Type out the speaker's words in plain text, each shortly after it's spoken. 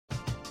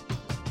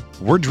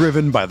We're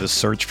driven by the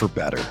search for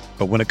better.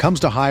 But when it comes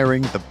to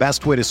hiring, the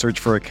best way to search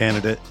for a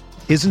candidate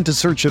isn't to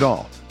search at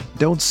all.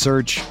 Don't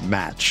search,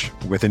 match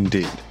with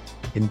Indeed.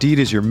 Indeed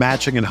is your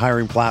matching and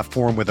hiring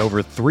platform with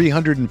over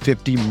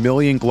 350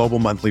 million global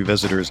monthly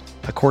visitors,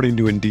 according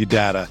to Indeed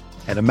data,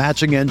 and a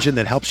matching engine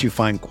that helps you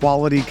find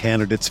quality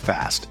candidates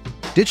fast.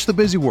 Ditch the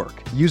busy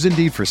work. Use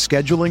Indeed for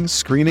scheduling,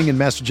 screening, and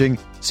messaging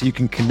so you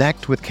can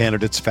connect with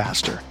candidates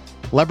faster.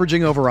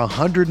 Leveraging over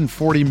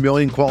 140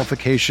 million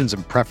qualifications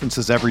and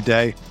preferences every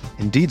day,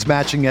 Indeed's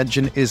matching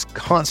engine is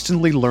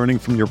constantly learning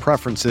from your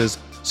preferences,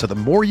 so the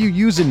more you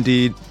use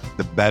Indeed,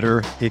 the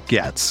better it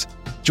gets.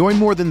 Join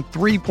more than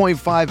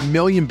 3.5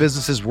 million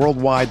businesses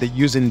worldwide that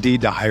use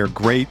Indeed to hire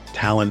great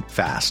talent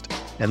fast.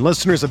 And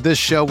listeners of this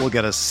show will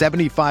get a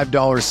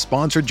 $75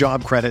 sponsored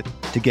job credit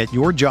to get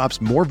your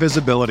jobs more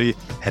visibility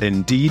at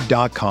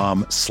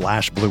Indeed.com/Blue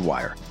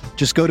Wire.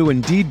 Just go to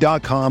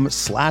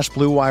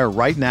Indeed.com/Blue Wire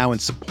right now and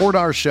support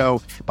our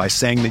show by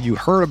saying that you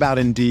heard about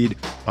Indeed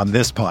on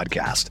this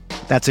podcast.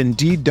 That's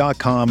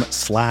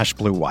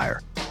Indeed.com/Blue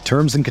Wire.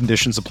 Terms and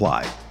conditions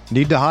apply.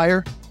 Need to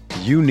hire?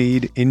 You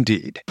need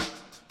Indeed.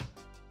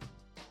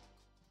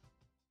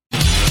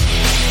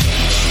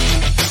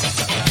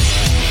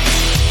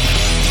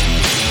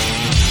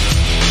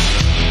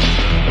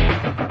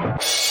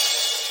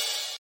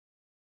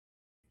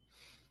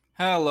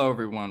 Hello,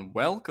 everyone.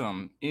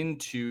 Welcome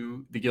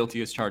into the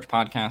Guilty as Charged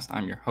podcast.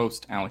 I'm your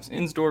host, Alex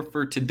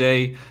Insdorfer.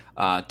 Today,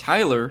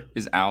 Tyler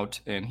is out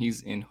and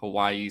he's in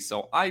Hawaii,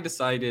 so I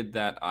decided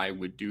that I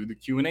would do the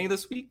Q&A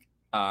this week.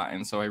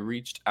 And so I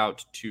reached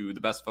out to the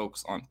best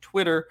folks on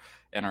Twitter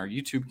and our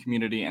YouTube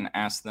community and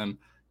asked them,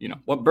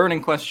 what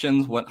burning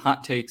questions, what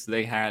hot takes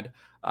they had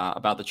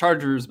about the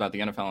Chargers, about the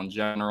NFL in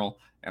general.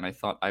 And I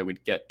thought I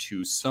would get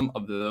to some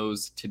of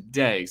those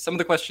today. Some of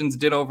the questions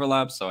did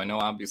overlap, so I know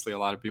obviously a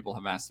lot of people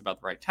have asked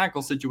about the right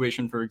tackle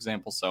situation, for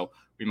example, so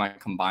we might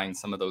combine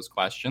some of those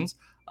questions.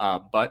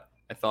 But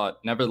I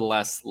thought,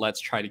 nevertheless, let's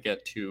try to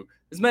get to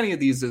as many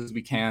of these as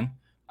we can.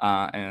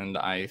 And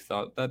I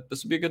thought that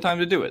this would be a good time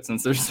to do it,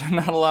 since there's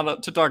not a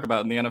lot to talk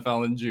about in the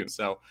NFL in June.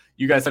 So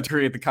you guys have to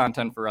create the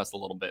content for us a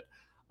little bit.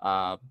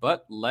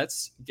 But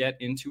let's get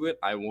into it.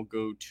 I will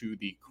go to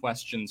the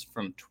questions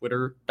from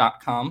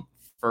twitter.com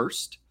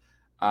first.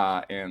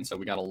 And so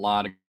we got a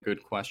lot of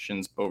good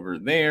questions over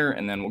there,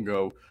 and then we'll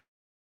go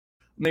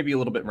maybe a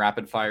little bit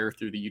rapid fire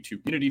through the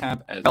YouTube community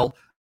tab as well.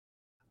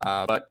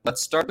 But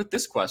let's start with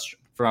this question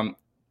from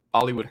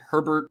Bollywood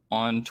Herbert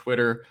on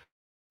Twitter.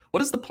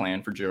 What is the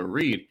plan for Joe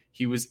Reed?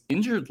 He was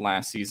injured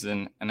last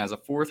season, and as a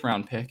fourth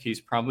round pick, he's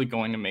probably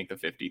going to make the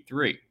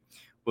 53.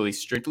 Will he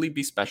strictly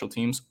be special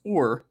teams,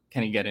 or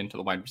can he get into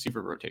the wide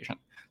receiver rotation?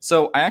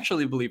 So I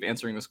actually believe,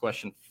 answering this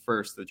question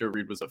first, that Joe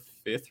Reed was a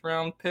fifth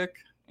round pick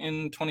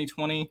in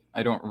 2020.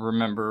 I don't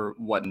remember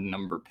what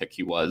number pick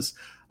he was.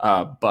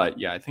 But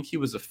yeah, I think he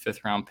was a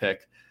fifth round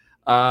pick.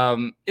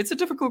 It's a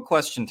difficult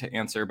question to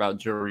answer about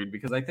Joe Reed,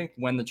 because I think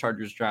when the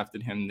Chargers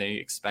drafted him, they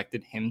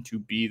expected him to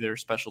be their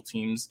special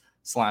teams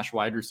 /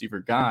 wide receiver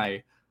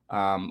guy.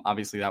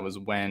 Obviously that was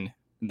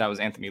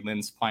Anthony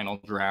Lynn's final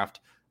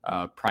draft,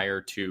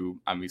 prior to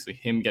obviously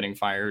him getting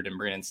fired and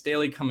Brandon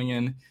Staley coming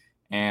in.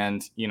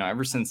 And,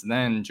 ever since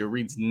then, Joe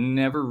Reed's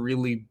never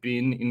really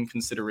been in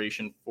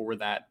consideration for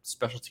that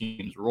special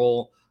teams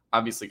role.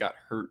 Obviously got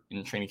hurt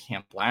in training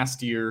camp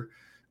last year.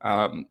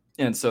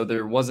 And so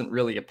there wasn't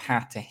really a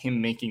path to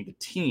him making the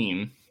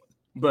team.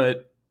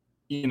 But,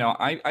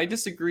 I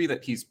disagree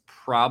that he's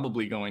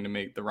probably going to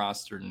make the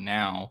roster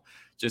now,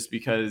 just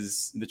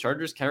because the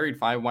Chargers carried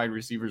 5 wide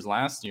receivers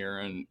last year.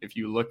 And if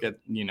you look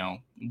at,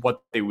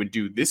 what they would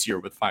do this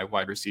year with 5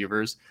 wide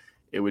receivers,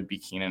 it would be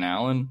Keenan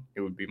Allen,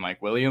 it would be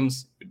Mike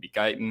Williams, it would be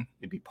Guyton,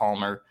 it'd be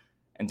Palmer,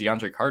 and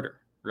DeAndre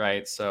Carter,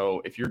 right?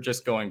 So if you're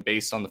just going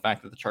based on the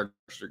fact that the Chargers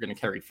are going to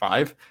carry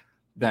 5,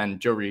 then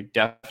Joe Reed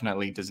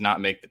definitely does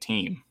not make the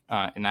team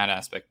in that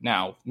aspect.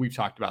 Now, we've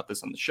talked about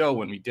this on the show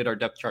when we did our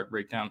depth chart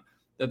breakdown,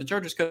 that the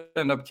Chargers could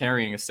end up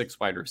carrying a 6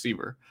 wide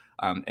receiver.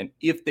 And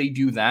if they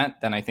do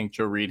that, then I think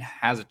Joe Reed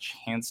has a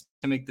chance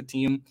to make the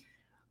team.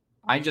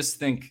 I just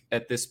think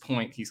at this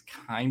point, he's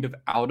kind of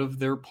out of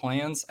their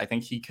plans. I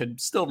think he could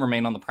still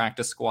remain on the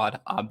practice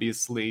squad,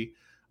 obviously,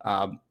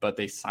 but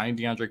they signed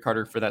DeAndre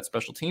Carter for that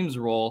special teams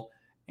role.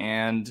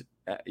 And,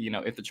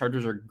 if the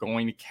Chargers are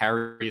going to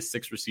carry a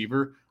 6th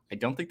receiver, I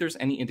don't think there's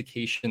any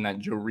indication that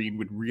Joe Reed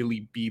would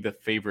really be the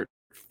favorite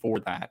for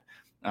that,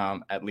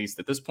 at least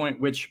at this point,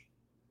 which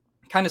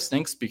kind of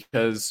stinks,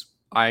 because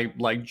I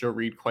like Joe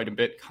Reed quite a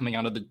bit coming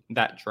out of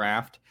that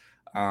draft.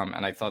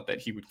 And I thought that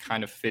he would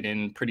kind of fit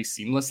in pretty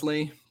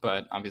seamlessly,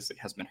 but obviously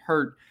has been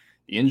hurt.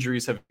 The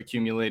injuries have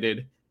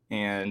accumulated,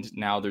 and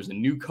now there's a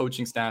new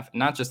coaching staff,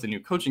 not just a new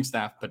coaching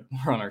staff, but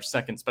we're on our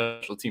 2nd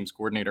special teams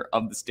coordinator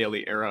of the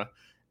Staley era.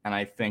 And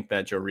I think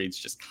that Joe Reed's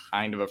just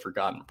kind of a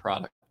forgotten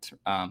product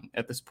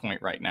at this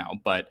point right now.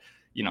 But,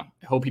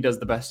 I hope he does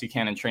the best he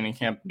can in training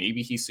camp.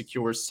 Maybe he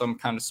secures some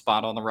kind of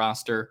spot on the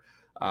roster.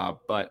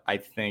 But I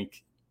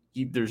think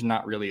there's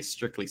not really a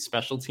strictly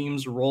special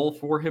teams role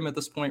for him at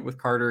this point with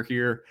Carter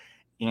here.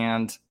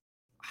 And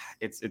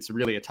it's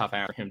really a tough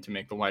ask for him to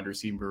make the wide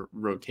receiver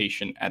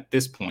rotation at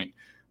this point.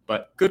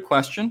 But good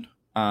question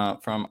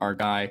from our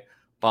guy,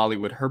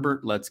 Bollywood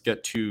Herbert. Let's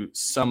get to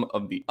some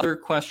of the other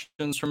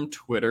questions from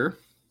Twitter.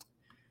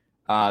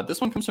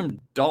 This one comes from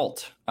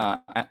Dalt,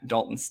 at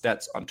Dalton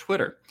Stets on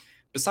Twitter.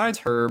 Besides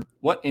Herb,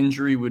 what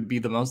injury would be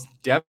the most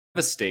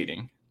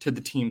devastating to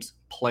the team's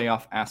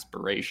playoff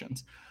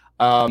aspirations?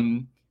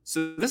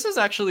 So this is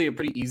actually a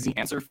pretty easy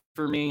answer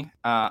for me.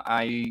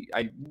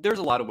 There's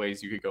a lot of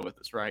ways you could go with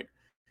this, right?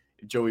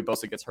 If Joey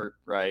Bosa gets hurt,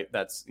 right?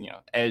 That's,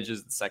 edge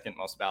is the second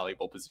most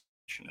valuable position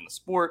in the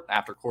sport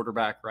after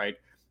quarterback, right?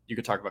 You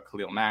could talk about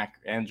Khalil Mack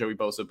and Joey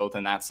Bosa, both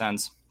in that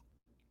sense.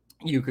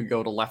 You could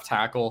go to left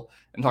tackle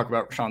and talk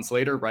about Rashawn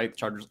Slater, right? The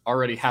Chargers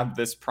already have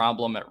this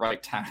problem at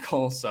right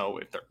tackle. So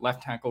if their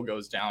left tackle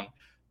goes down,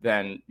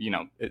 then,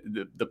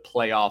 the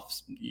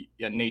playoffs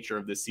nature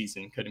of this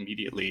season could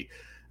immediately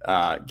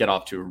get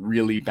off to a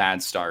really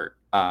bad start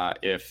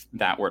if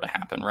that were to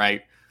happen,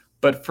 right?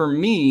 But for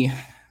me,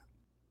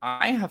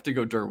 I have to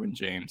go Derwin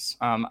James.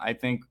 I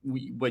think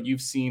what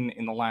you've seen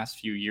in the last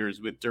few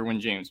years with Derwin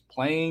James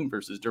playing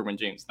versus Derwin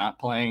James not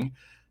playing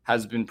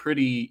has been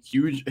pretty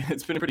huge.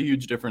 It's been a pretty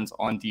huge difference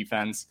on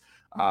defense.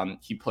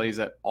 He plays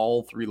at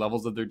all three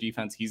levels of their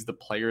defense. He's the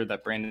player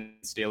that Brandon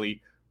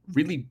Staley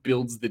really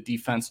builds the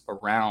defense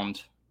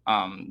around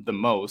the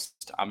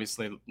most.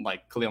 Obviously,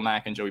 like Khalil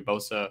Mack and Joey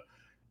Bosa,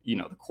 the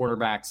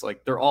quarterbacks,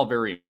 like they're all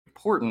very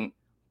important,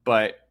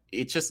 but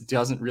it just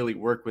doesn't really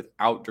work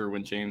without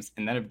Derwin James.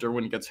 And then if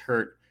Derwin gets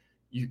hurt,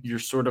 you're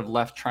sort of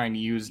left trying to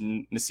use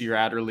Nasir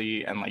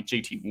Adderley and like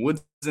JT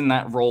Woods in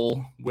that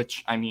role,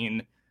 which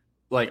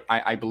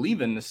I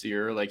believe in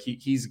Nasir, like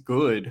he's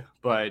good,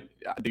 but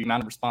the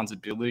amount of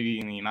responsibility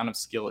and the amount of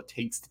skill it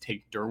takes to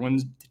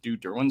do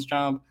Derwin's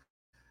job,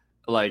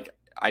 like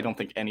I don't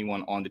think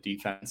anyone on the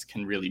defense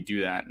can really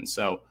do that. And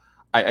so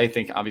I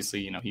think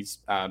obviously, he's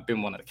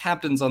been one of the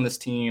captains on this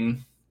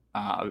team,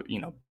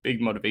 big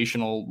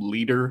motivational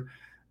leader,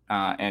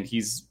 and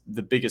he's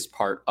the biggest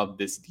part of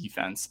this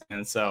defense.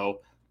 And so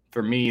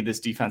for me, this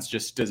defense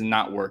just does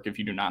not work if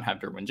you do not have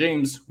Derwin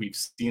James. We've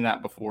seen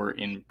that before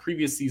in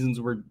previous seasons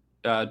where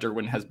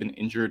Derwin has been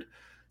injured.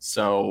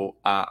 So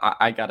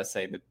I got to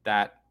say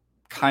that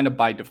kind of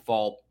by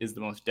default is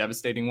the most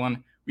devastating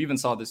one. We even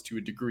saw this to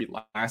a degree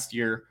last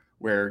year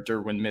where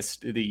Derwin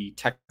missed the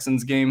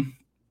Texans game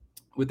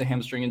with the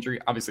hamstring injury.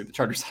 Obviously, the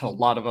Chargers had a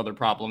lot of other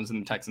problems in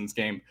the Texans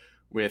game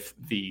with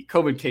the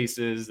COVID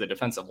cases, the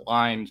defensive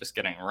line just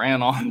getting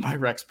ran on by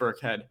Rex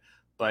Burkhead.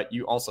 But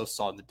you also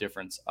saw the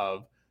difference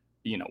of,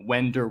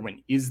 when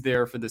Derwin is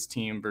there for this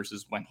team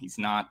versus when he's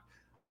not.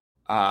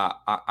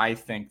 I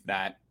think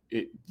that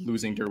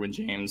losing Derwin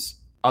James,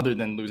 other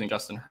than losing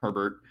Justin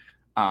Herbert,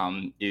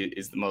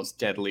 is the most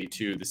deadly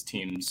to this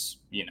team's,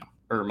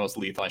 or most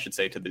lethal, I should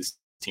say, to this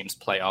team's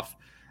playoff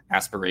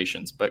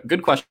aspirations. But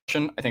good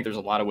question. I think there's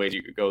a lot of ways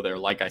you could go there.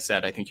 Like I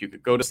said, I think you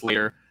could go to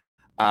Slater,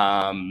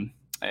 and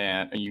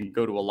you can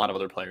go to a lot of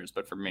other players.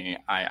 But for me,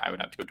 I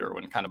would have to go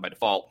Derwin kind of by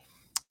default.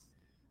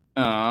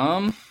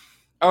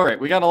 All right,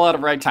 we got a lot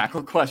of right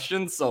tackle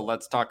questions, so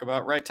let's talk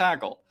about right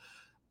tackle.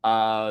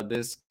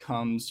 This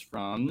comes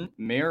from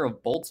Mayor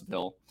of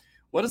Boltsville.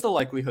 What is the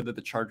likelihood that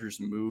the Chargers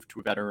move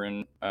a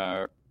veteran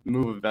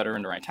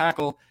to right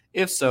tackle?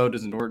 If so,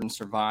 does Norton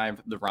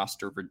survive the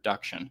roster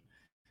reduction?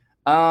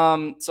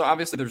 So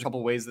obviously there's a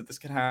couple ways that this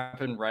could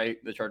happen, right?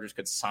 The Chargers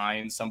could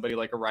sign somebody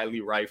like a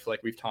Riley Reiff,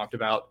 like we've talked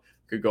about,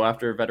 could go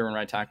after a veteran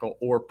right tackle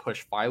or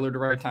push Filer to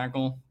right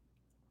tackle.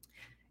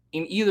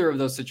 In either of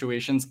those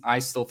situations, I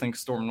still think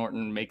Storm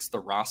Norton makes the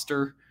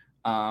roster.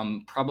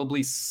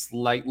 Probably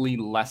slightly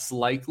less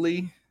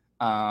likely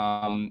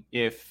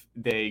if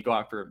they go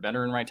after a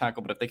veteran right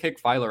tackle, but if they kick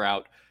Filer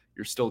out,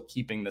 you're still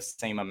keeping the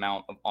same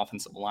amount of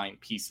offensive line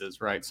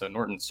pieces, right? So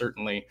Norton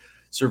certainly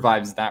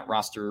survives that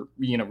roster,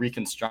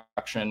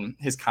 reconstruction.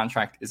 His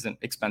contract isn't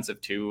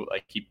expensive too.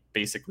 Like he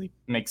basically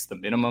makes the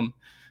minimum.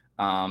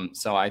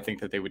 So I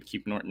think that they would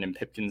keep Norton and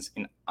Pipkins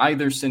in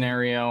either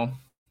scenario.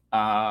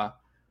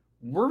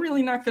 We're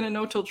really not going to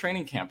know till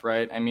training camp,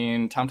 right? I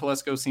mean, Tom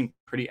Telesco seemed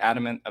pretty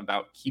adamant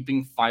about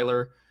keeping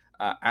Filer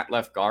at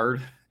left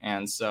guard.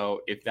 And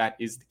so if that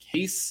is the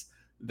case,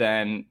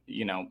 then,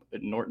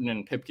 Norton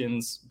and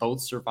Pipkins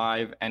both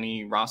survive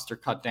any roster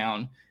cut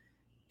down.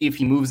 If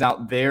he moves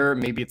out there,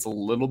 maybe it's a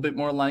little bit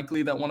more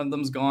likely that one of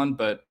them's gone.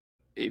 But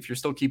if you're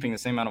still keeping the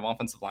same amount of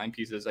offensive line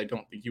pieces, I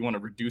don't think you want to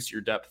reduce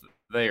your depth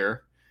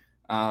there.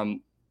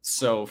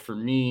 So for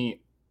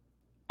me,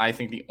 I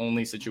think the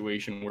only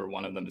situation where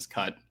one of them is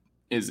cut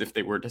is if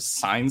they were to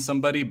sign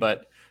somebody,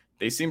 but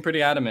they seem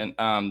pretty adamant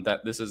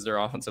that this is their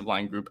offensive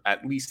line group,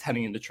 at least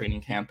heading into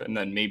training camp. And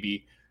then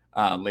maybe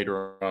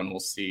later on, we'll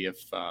see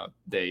if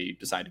they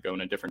decide to go in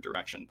a different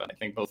direction. But I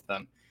think both of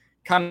them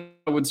kind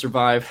of would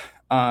survive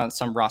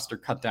some roster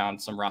cut down,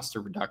 some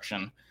roster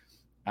reduction.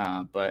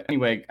 But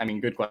anyway, I mean,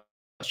 good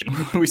question.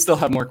 We still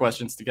have more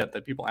questions to get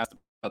that people asked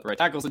about the right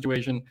tackle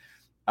situation.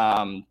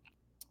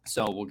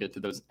 So we'll get to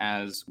those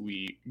as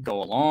we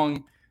go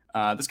along.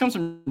 This comes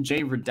from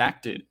Jay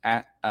Redacted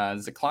at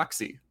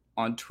Zacloxy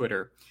on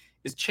Twitter.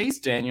 Is Chase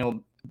Daniel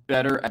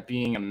better at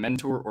being a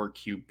mentor or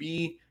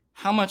QB?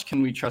 How much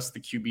can we trust the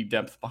QB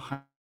depth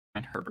behind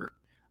Herbert?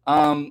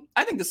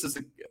 I think this is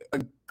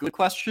a good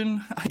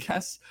question, I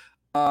guess.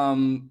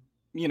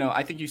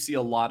 I think you see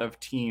a lot of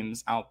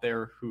teams out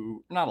there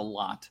who, not a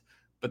lot,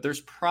 but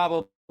there's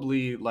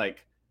probably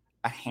like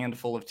a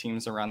handful of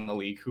teams around the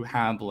league who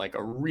have like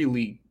a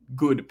really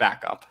good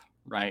backup,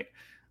 right?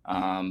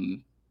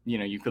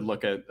 You could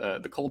look at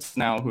the Colts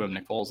now, who have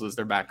Nick Foles as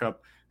their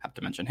backup. Have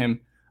to mention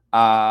him.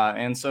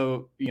 And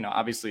so,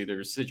 obviously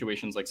there's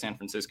situations like San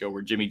Francisco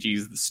where Jimmy G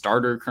is the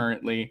starter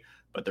currently,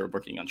 but they're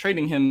working on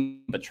trading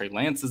him, but Trey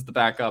Lance is the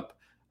backup.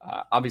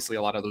 Obviously,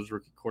 a lot of those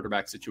rookie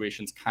quarterback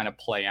situations kind of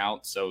play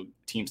out, so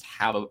teams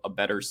have a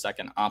better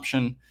second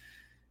option.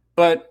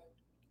 But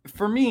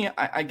for me,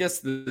 I guess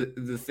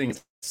the thing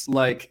is,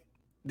 like,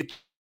 the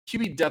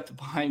QB depth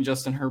behind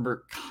Justin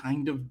Herbert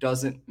kind of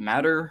doesn't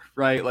matter,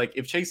 right? Like,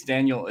 if Chase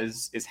Daniel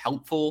is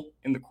helpful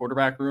in the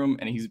quarterback room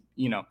and he's,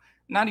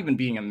 not even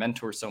being a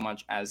mentor so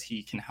much as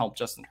he can help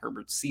Justin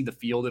Herbert see the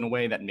field in a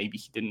way that maybe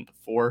he didn't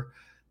before,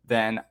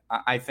 then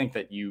I think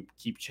that you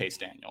keep Chase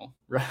Daniel,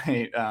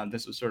 right?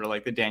 This was sort of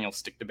like the Daniel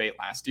stick debate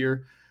last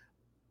year.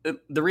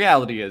 The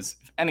reality is,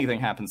 if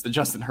anything happens to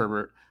Justin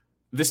Herbert,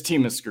 this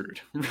team is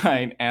screwed,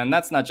 right? And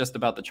that's not just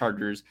about the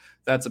Chargers.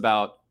 That's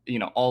about,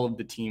 all of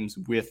the teams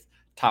with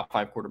top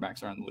 5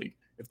 quarterbacks around the league.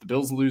 If the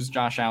Bills lose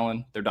Josh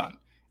Allen, they're done.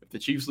 If the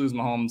Chiefs lose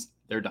Mahomes,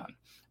 they're done.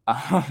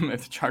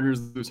 If the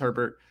Chargers lose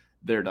Herbert,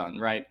 they're done,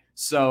 right?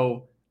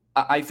 So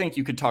I think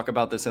you could talk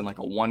about this in like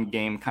a one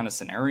game kind of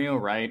scenario,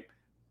 right?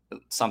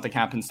 Something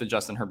happens to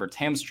Justin Herbert's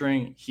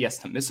hamstring. He has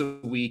to miss a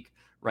week,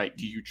 right?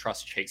 Do you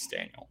trust Chase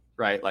Daniel,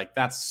 right? Like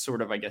that's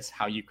sort of, I guess,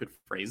 how you could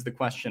phrase the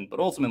question. But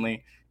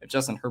ultimately, if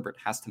Justin Herbert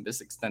has to miss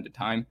extended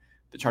time,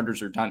 the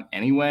Chargers are done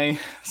anyway.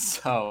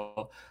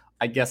 So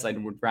I guess I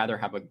would rather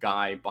have a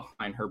guy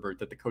behind Herbert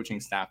that the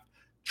coaching staff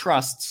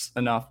trusts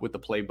enough with the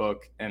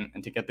playbook and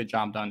to get the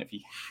job done if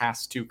he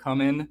has to come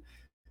in.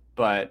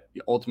 But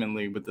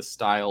ultimately, with the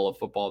style of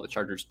football the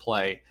Chargers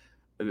play,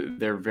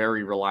 they're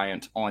very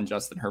reliant on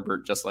Justin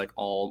Herbert, just like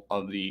all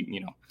of the,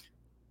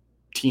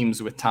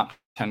 teams with top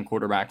 10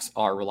 quarterbacks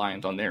are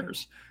reliant on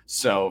theirs.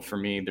 So for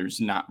me,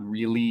 there's not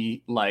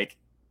really like,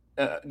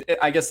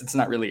 I guess it's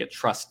not really a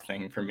trust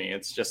thing for me.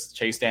 It's just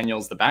Chase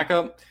Daniel's the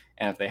backup.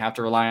 And if they have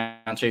to rely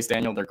on Chase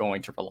Daniel, they're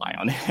going to rely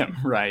on him,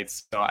 right?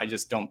 So I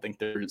just don't think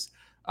there's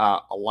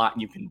a lot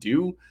you can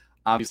do.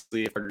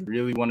 Obviously, if I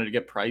really wanted to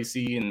get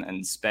pricey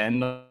and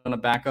spend on a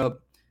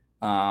backup,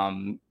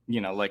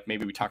 like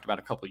maybe we talked about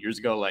a couple of years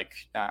ago, like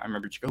I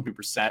remember Jacoby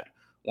Brissett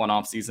one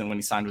offseason when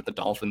he signed with the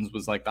Dolphins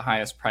was like the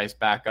highest priced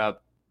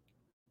backup.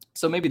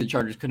 So maybe the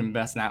Chargers could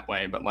invest that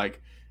way, but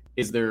like,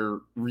 is there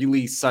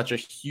really such a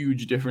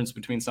huge difference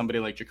between somebody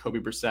like Jacoby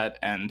Brissett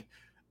and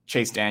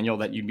Chase Daniel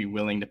that you'd be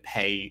willing to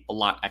pay a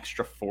lot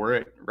extra for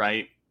it,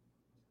 right?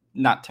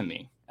 Not to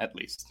me, at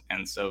least.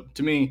 And so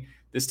to me,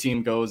 this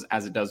team goes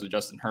as it does with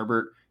Justin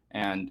Herbert,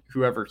 and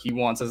whoever he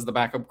wants as the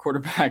backup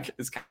quarterback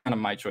is kind of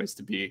my choice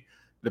to be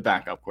the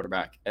backup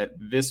quarterback at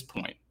this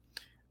point.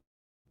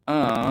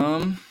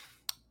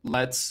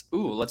 Let's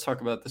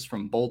talk about this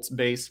from Bolts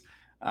Base.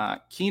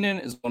 Keenan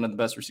is one of the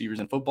best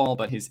receivers in football,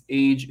 but his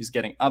age is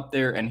getting up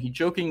there, and he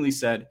jokingly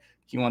said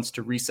he wants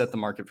to reset the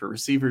market for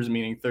receivers,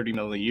 meaning $30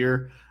 million a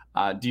year.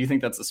 Do you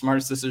think that's the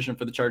smartest decision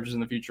for the Chargers in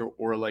the future,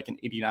 or like an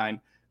 $89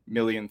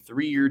 million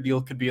 3-year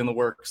deal could be in the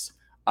works?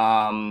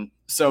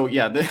 So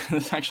yeah,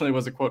 this actually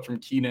was a quote from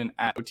Keenan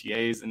at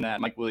OTAs in that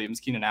Mike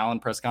Williams, Keenan Allen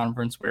press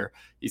conference where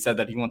he said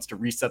that he wants to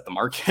reset the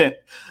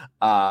market.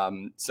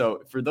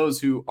 So for those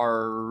who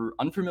are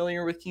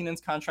unfamiliar with Keenan's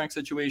contract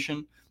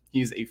situation,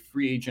 he's a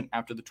free agent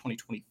after the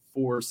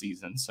 2024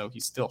 season. So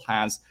he still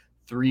has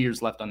 3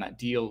 years left on that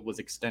deal, was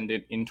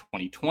extended in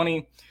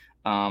 2020.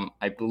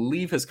 I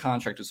believe his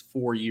contract is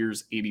 4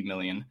 years, $80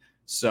 million.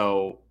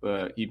 So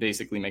he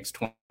basically makes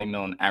 $20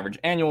 million average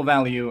annual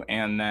value.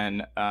 And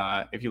then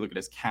if you look at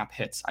his cap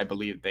hits, I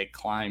believe they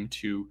climb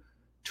to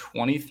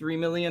 $23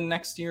 million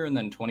next year and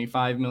then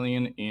 $25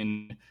 million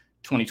in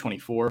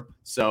 2024.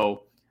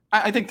 So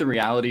I think the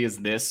reality is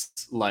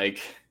this,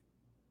 like,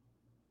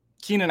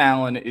 Keenan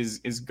Allen is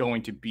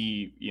going to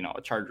be,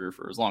 a Charger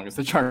for as long as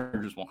the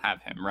Chargers will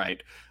have him,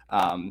 right?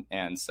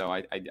 And so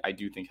I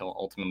do think he'll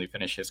ultimately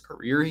finish his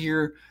career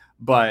here.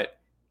 But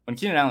when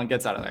Keenan Allen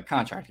gets out of that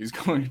contract, he's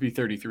going to be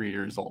 33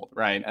 years old,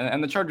 right?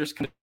 And the Chargers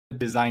kind of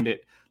designed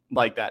it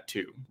like that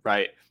too,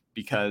 right?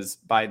 Because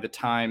by the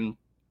time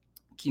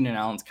Keenan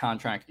Allen's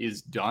contract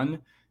is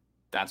done,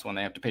 that's when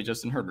they have to pay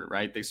Justin Herbert,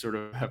 right? They sort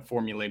of have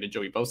formulated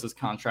Joey Bosa's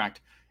contract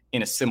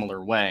in a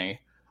similar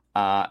way.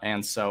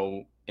 And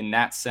so in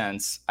that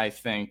sense, I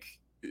think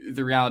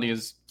the reality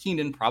is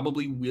Keenan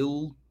probably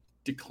will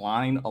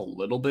decline a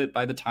little bit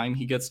by the time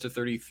he gets to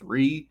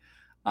 33.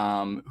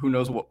 Who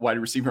knows what wide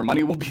receiver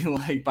money will be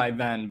like by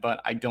then, but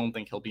I don't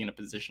think he'll be in a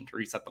position to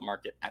reset the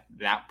market at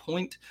that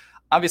point.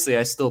 Obviously,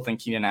 I still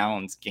think Keenan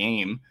Allen's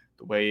game,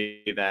 the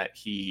way that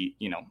he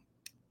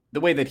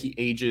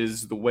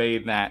ages, the way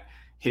that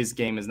his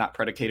game is not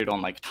predicated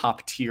on like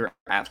top tier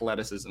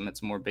athleticism.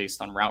 It's more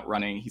based on route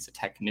running. He's a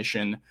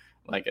technician.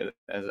 like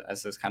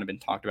as has kind of been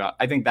talked about.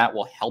 I think that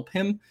will help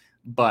him.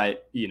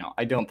 But,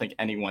 I don't think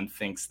anyone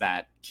thinks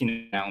that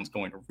Keenan Allen's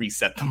going to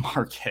reset the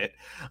market.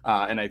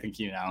 And I think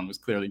Keenan Allen was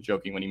clearly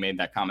joking when he made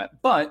that comment.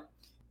 But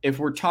if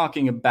we're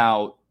talking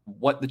about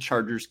what the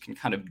Chargers can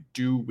kind of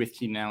do with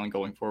Keenan Allen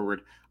going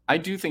forward, I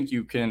do think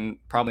you can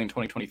probably in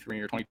 2023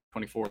 or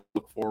 2024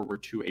 look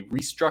forward to a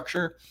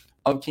restructure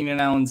of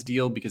Keenan Allen's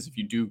deal, because if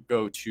you do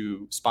go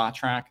to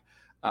Spotrac,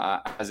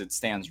 as it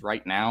stands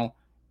right now,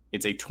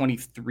 it's a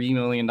 $23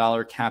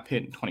 million cap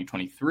hit in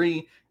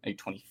 2023, a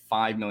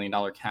 $25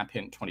 million cap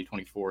hit in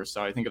 2024.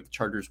 So I think if the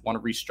Chargers want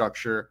to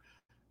restructure,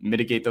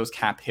 mitigate those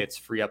cap hits,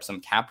 free up some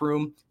cap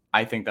room,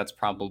 I think that's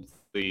probably,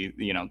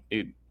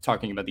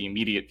 talking about the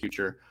immediate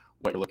future,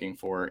 what you're looking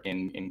for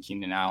in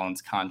Keenan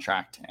Allen's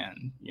contract.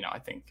 And, I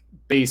think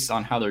based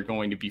on how they're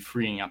going to be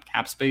freeing up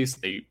cap space,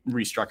 they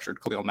restructured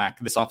Khalil Mack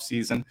this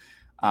offseason.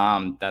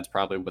 That's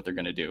probably what they're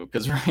going to do,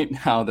 because right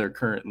now they're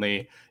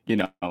currently,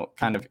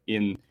 kind of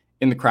in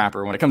the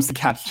crapper when it comes to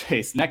cap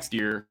space next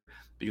year,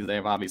 because they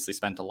have obviously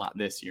spent a lot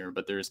this year.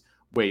 But there's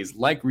ways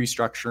like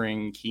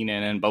restructuring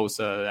Keenan and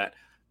Bosa that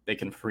they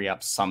can free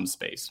up some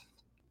space.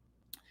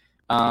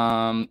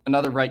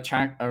 Another right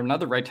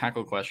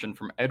tackle question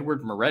from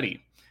Edward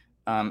Moretti.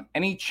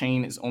 Any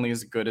chain is only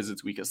as good as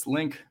its weakest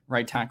link.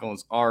 Right tackle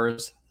is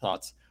ours.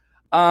 Thoughts?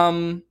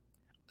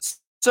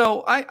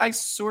 So I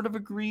sort of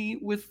agree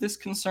with this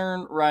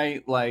concern,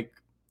 right?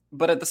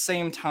 But at the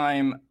same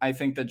time, I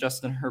think that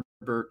Justin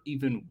Herbert,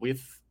 even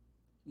with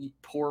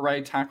poor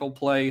right tackle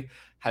play,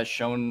 has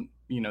shown,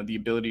 the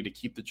ability to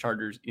keep the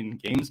Chargers in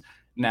games.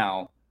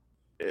 Now,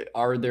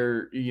 are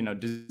there,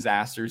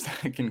 disasters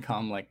that can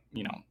come, like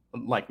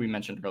we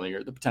mentioned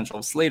earlier, the potential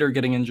of Slater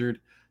getting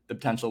injured, the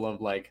potential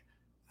of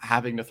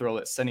having to throw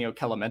that Senio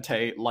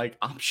Kelemete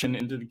option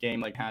into the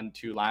game had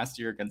to last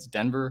year against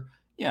Denver.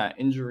 Yeah,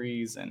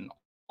 injuries and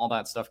all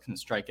that stuff can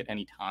strike at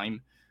any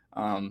time.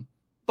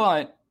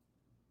 But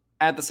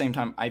at the same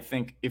time, I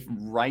think if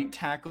right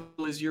tackle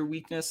is your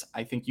weakness,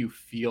 I think you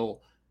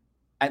feel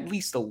at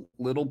least a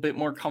little bit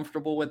more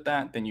comfortable with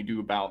that than you do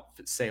about,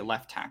 say,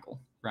 left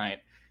tackle, right?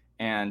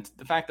 And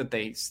the fact that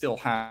they still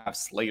have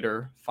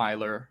Slater,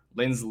 Filer,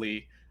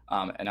 Lindsley,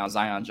 and now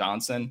Zion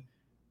Johnson,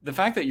 the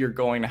fact that you're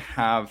going to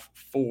have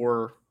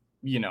 4,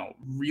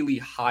 really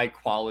high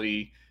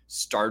quality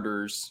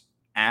starters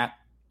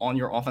on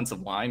your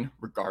offensive line,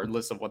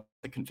 regardless of what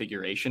the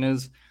configuration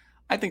is,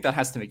 I think that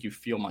has to make you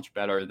feel much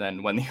better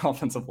than when the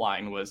offensive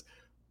line was,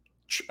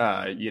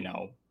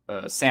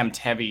 Sam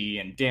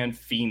Tevy and Dan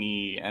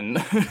Feeney and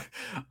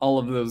all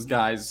of those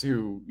guys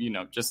who,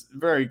 just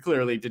very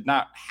clearly did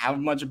not have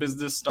much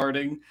business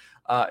starting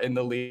in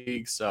the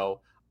league.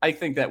 So I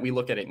think that we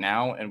look at it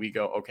now and we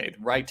go, okay,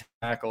 the right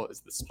tackle is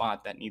the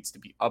spot that needs to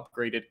be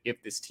upgraded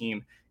if this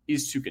team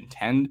is to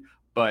contend.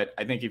 But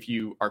I think if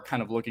you are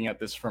kind of looking at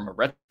this from a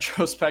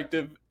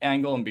retrospective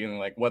angle and being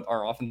like what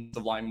our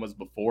offensive line was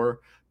before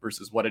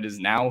versus what it is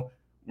now,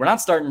 we're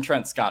not starting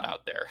Trent Scott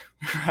out there,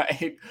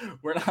 right?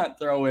 We're not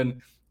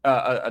throwing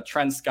a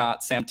Trent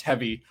Scott, Sam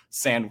Tevy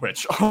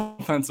sandwich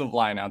offensive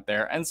line out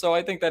there. And so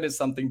I think that is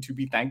something to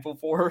be thankful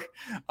for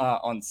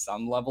on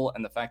some level.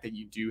 And the fact that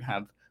you do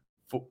have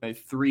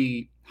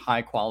 3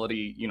 high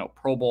quality,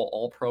 Pro Bowl,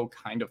 All Pro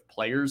kind of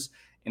players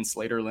in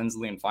Slater,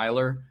 Lindsley, and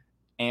Filer,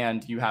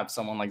 and you have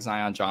someone like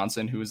Zion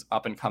Johnson who is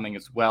up and coming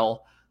as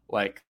well.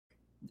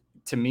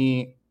 To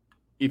me,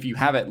 if you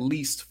have at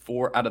least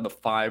 4 out of the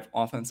 5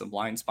 offensive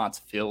line spots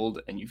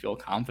filled and you feel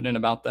confident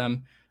about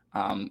them,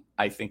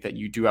 I think that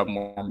you do have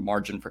more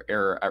margin for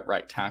error at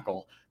right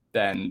tackle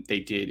than they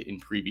did in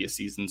previous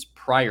seasons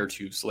prior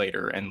to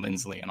Slater and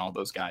Lindsley and all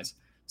those guys.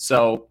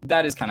 So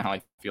that is kind of how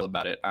I feel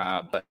about it.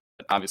 But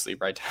obviously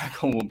right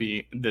tackle will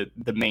be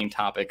the main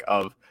topic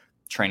of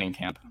training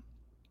camp.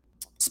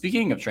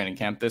 Speaking of training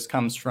camp, this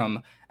comes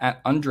from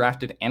at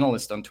undrafted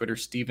analyst on Twitter,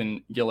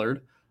 Stephen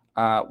Gillard.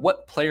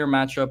 What player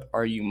matchup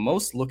are you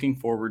most looking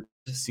forward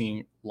to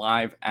seeing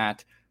live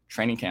at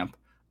training camp?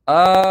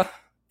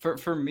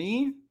 For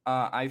me,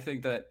 I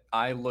think that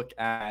I look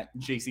at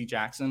JC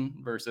Jackson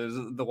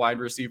versus the wide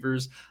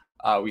receivers.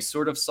 We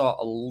sort of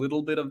saw a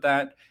little bit of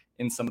that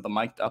in some of the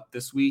mic'd up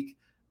this week.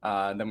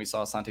 Then we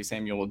saw Asante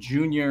Samuel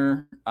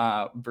Jr.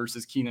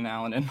 Versus Keenan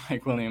Allen and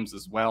Mike Williams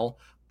as well.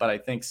 But I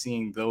think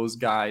seeing those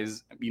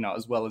guys,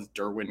 as well as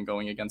Derwin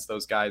going against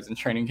those guys in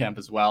training camp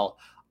as well,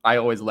 I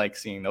always like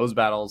seeing those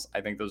battles.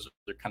 I think those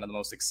are kind of the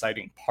most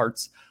exciting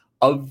parts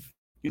of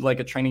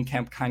a training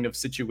camp kind of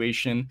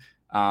situation.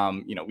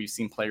 We've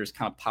seen players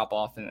kind of pop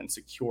off and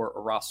secure a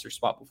roster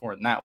spot before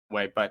in that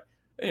way, but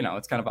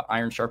it's kind of an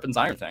iron sharpens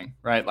iron thing,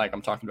 right? Like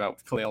I'm talking about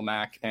with Khalil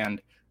Mack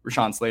and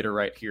Rashawn Slater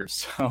right here.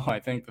 So I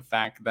think the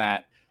fact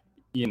that,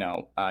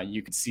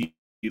 you could see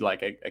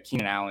a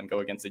Keenan Allen go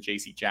against a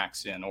JC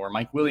Jackson or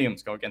Mike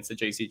Williams go against a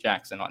JC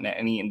Jackson on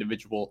any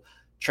individual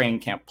training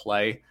camp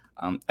play.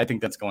 I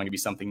think that's going to be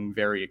something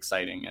very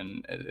exciting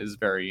and is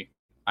very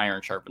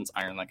iron sharpens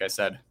iron, like I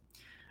said.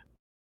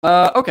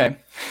 Okay.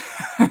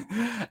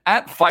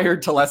 At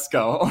Fired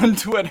Telesco on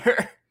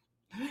Twitter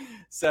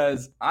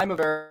says, I'm a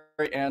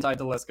very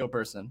anti-Telesco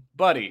person.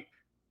 Buddy,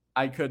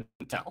 I couldn't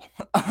tell.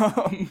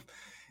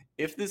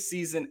 If this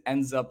season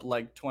ends up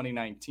like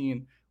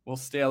 2019, will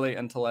Staley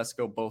and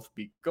Telesco both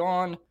be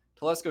gone?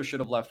 Telesco should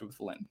have left with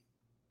Lynn.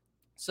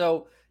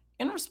 So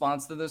in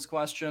response to this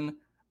question,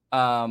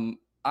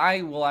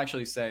 I will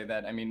actually say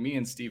that, I mean, me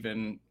and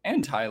Steven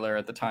and Tyler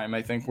at the time,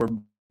 I think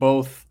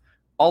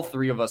all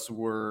three of us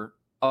were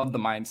of the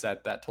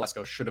mindset that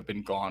Telesco should have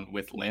been gone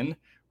with Lynn,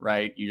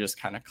 right? You just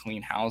kind of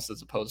clean house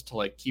as opposed to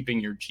like keeping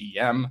your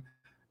GM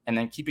and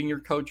then keeping your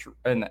coach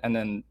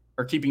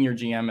or keeping your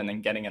GM and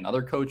then getting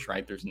another coach,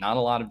 right? There's not a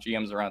lot of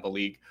GMs around the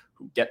league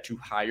who get to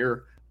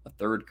hire a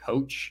third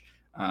coach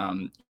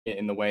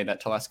in the way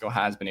that Telesco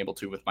has been able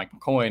to with Mike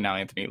McCoy, now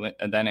Anthony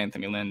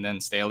Lynn, then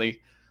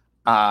Staley.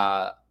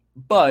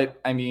 But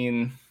I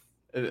mean,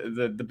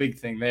 the big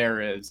thing there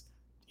is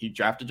he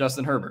drafted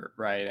Justin Herbert,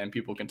 right? And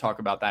people can talk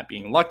about that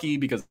being lucky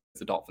because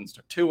the Dolphins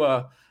took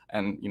Tua,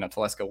 and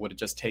Telesco would have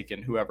just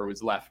taken whoever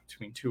was left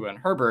between Tua and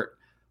Herbert.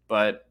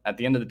 But at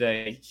the end of the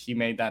day, he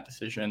made that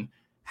decision,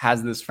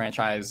 has this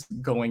franchise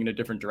going in a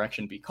different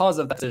direction because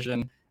of that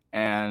decision.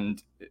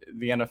 And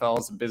the NFL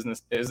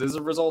is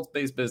a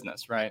results-based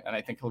business, right? And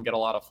I think he'll get a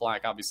lot of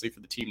flack, obviously, for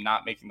the team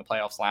not making the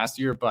playoffs last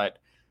year. But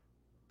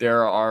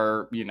there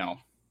are,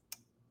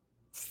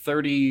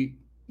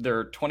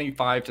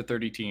 25 to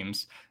 30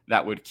 teams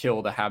that would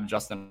kill to have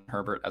Justin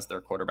Herbert as their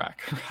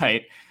quarterback,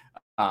 right?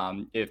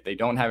 If they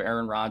don't have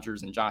Aaron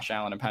Rodgers and Josh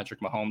Allen and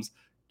Patrick Mahomes,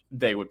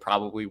 they would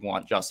probably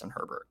want Justin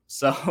Herbert.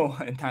 So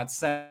in that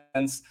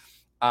sense,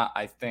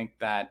 I think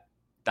that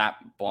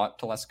bought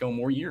Telesco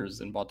more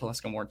years and bought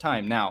Telesco more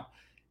time. Now,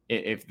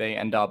 if they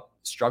end up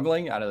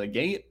struggling out of the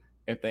gate,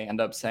 if they end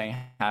up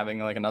having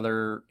like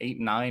another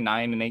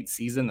 9-8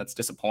 season that's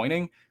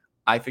disappointing,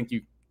 I think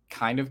you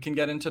kind of can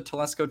get into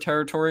Telesco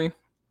territory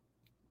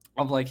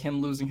of like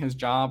him losing his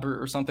job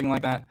or something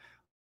like that.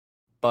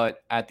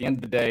 But at the end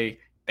of the day,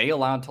 they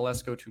allowed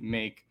Telesco to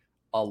make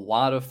a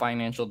lot of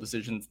financial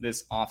decisions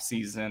this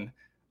offseason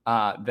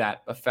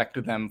that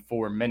affected them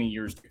for many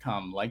years to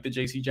come, like the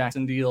J.C.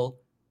 Jackson deal,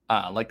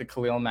 like the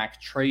Khalil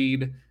Mack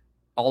trade.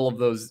 All of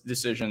those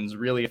decisions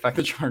really affect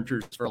the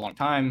Chargers for a long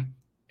time.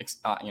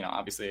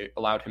 Obviously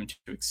allowed him to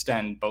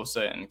extend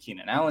Bosa and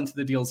Keenan Allen to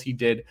the deals he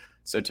did.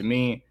 So to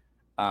me,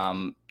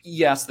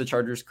 yes, the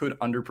Chargers could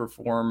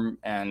underperform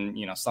and,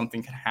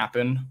 something could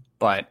happen,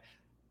 but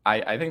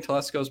I think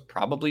Telesco's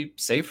probably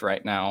safe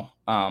right now.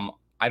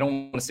 I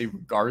don't want to say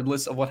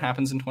regardless of what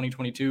happens in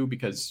 2022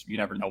 because you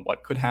never know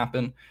what could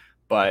happen,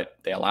 but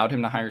they allowed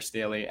him to hire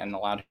Staley and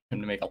allowed him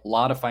to make a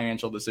lot of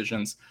financial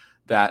decisions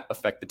that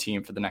affect the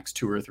team for the next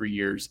 2 or 3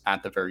 years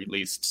at the very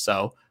least.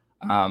 So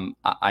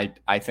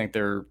I think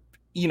there,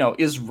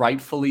 is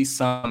rightfully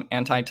some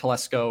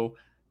anti-Telesco,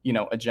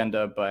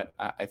 agenda, but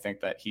I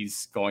think that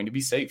he's going to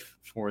be safe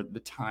for the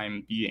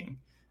time being.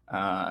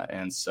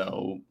 And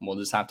so we'll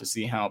just have to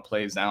see how it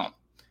plays out.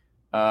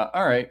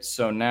 All right,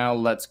 so now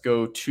let's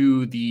go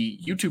to the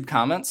YouTube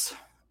comments.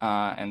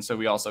 And so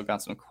we also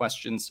got some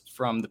questions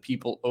from the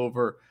people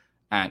over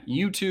at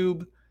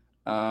YouTube.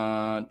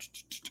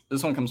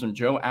 This one comes from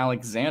Joe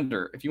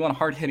Alexander. If you want a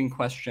hard-hitting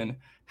question,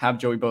 have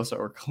Joey Bosa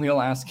or Khalil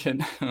ask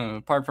it.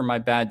 Apart from my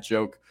bad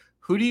joke,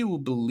 who do you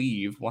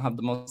believe will have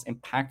the most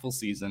impactful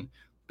season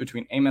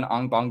between Amen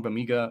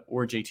Ogbongbemiga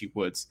or JT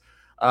Woods?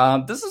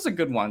 This is a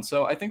good one.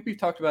 So I think we've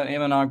talked about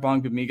Amen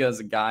Ogbongbemiga as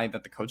a guy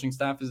that the coaching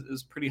staff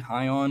is pretty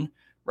high on,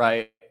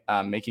 right?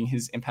 Making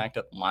his impact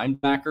at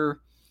linebacker.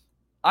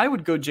 I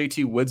would go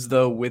JT Woods,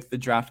 though, with the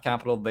draft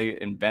capital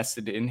they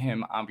invested in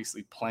him,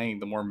 obviously playing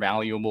the more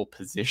valuable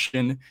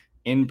position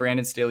in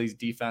Brandon Staley's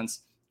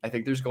defense. I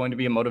think there's going to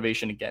be a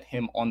motivation to get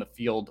him on the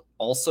field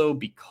also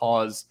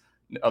because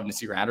of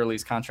Nasir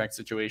Adderley's contract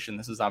situation.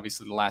 This is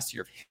obviously the last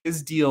year of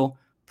his deal,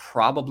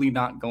 probably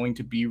not going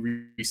to be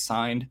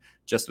re-signed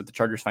just with the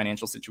Chargers'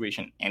 financial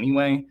situation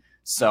anyway.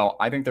 So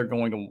I think they're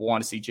going to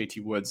want to see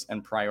JT Woods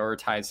and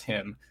prioritize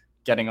him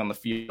getting on the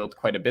field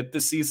quite a bit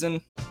this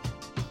season.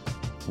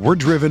 We're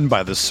driven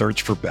by the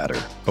search for better.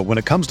 But when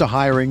it comes to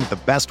hiring, the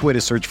best way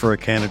to search for a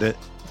candidate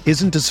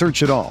isn't to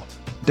search at all.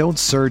 Don't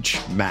search,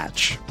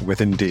 match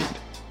with Indeed.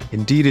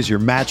 Indeed is your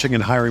matching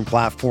and hiring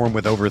platform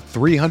with over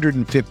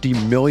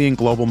 350 million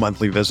global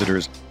monthly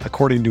visitors,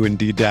 according to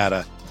Indeed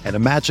data, and a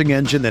matching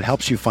engine that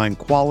helps you find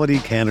quality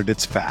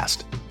candidates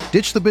fast.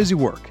 Ditch the busy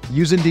work.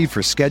 Use Indeed for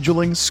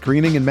scheduling,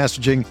 screening, and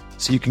messaging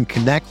so you can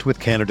connect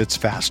with candidates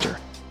faster.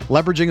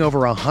 Leveraging over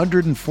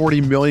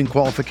 140 million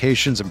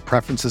qualifications and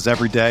preferences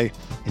every day,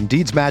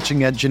 Indeed's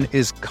matching engine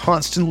is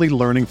constantly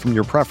learning from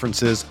your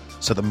preferences,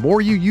 so the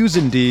more you use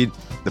Indeed,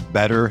 the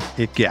better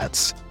it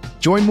gets.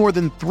 Join more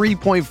than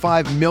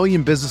 3.5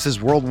 million businesses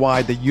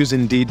worldwide that use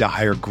Indeed to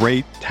hire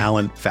great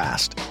talent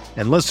fast.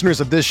 And listeners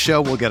of this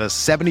show will get a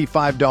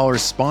 $75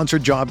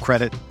 sponsored job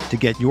credit to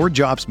get your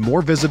jobs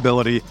more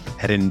visibility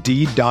at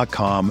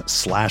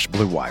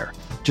Indeed.com/Blue Wire.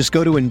 Just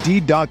go to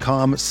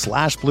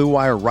Indeed.com/Blue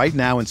Wire right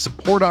now and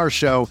support our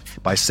show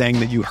by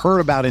saying that you heard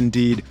about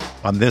Indeed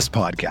on this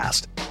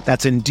podcast.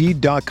 That's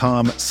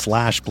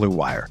Indeed.com/Blue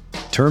Wire.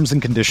 Terms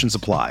and conditions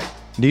apply.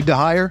 Need to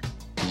hire?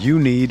 You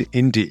need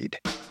Indeed.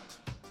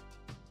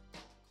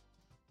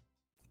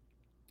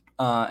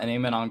 And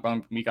Amen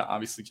Ongbongbemika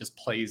obviously just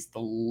plays the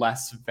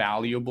less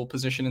valuable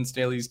position in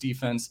Staley's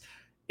defense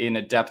in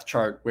a depth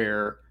chart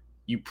where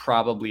you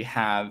probably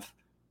have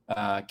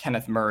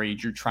Kenneth Murray,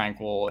 Drew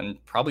Tranquill,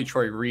 and probably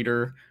Troy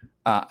Reeder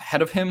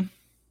ahead of him,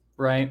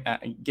 right?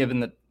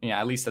 Given that,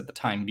 at least at the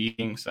time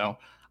being. So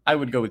I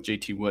would go with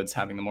JT Woods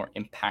having the more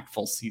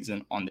impactful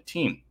season on the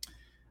team.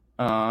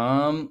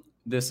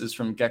 This is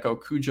from Gecko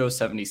Cujo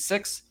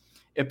 76.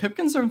 If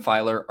Pipkins and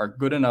Filer are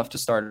good enough to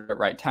start at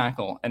right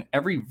tackle and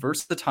every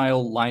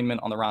versatile lineman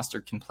on the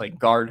roster can play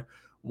guard,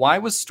 why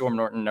was Storm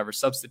Norton never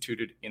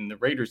substituted in the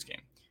Raiders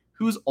game?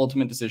 Whose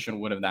ultimate decision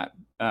would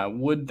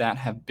that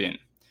have been?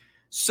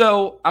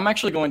 So I'm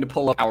actually going to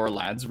pull up our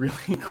lads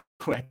really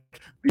quick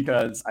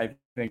because I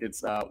think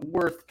it's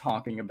worth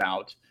talking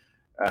about,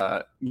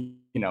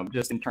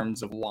 just in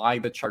terms of why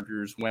the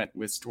Chargers went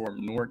with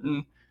Storm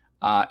Norton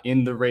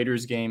in the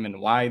Raiders game and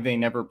why they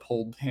never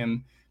pulled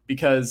him.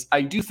 Because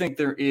I do think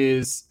there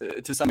is,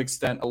 to some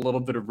extent, a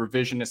little bit of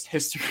revisionist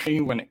history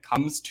when it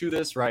comes to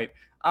this, right?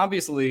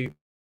 Obviously,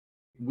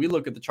 we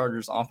look at the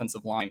Chargers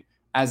offensive line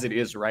as it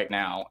is right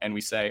now, and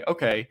we say,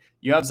 okay,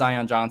 you have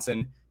Zion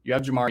Johnson, you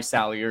have Jamari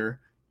Sallier,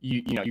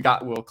 you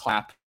got Will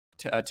Clapp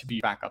to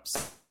be backup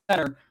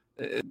center.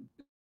 The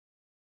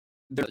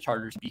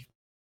Chargers beef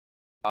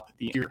up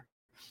the year.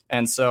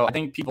 And so I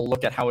think people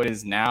look at how it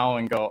is now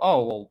and go,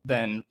 oh, well,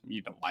 then,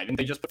 why didn't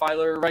they just put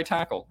Filer right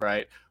tackle,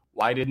 right?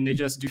 Why didn't they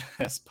just do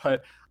this?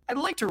 But I'd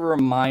like to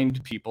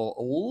remind people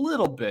a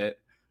little bit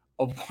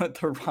of what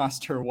the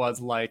roster was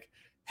like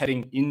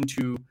heading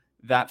into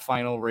that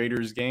final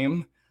Raiders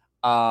game.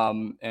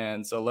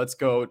 And so let's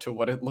go to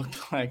what it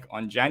looked like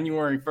on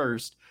January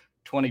 1st,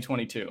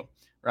 2022,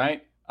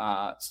 right?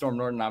 Storm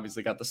Norton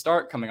obviously got the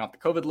start coming off the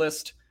COVID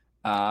list.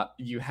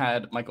 You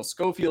had Michael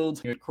Schofield,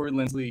 you had Corey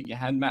Linsley, you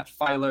had Matt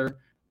Filer,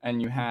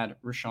 and you had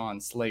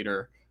Rashawn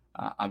Slater,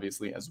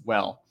 obviously, as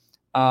well.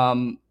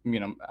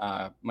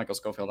 Michael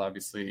Schofield,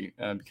 obviously,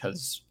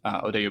 because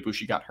Oday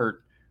Ibushi got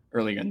hurt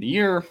earlier in the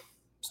year.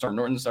 Storm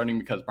Norton starting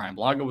because Brian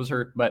Blaga was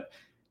hurt. But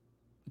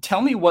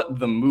tell me what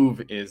the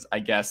move is, I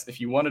guess,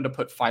 if you wanted to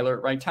put Filer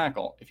at right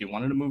tackle, if you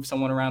wanted to move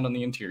someone around on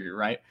the interior,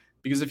 right?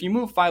 Because if you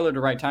move Filer to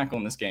right tackle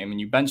in this game and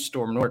you bench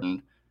Storm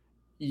Norton,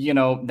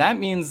 that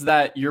means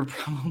that you're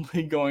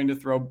probably going to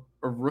throw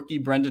a rookie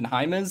Brendan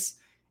Hymes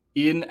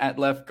in at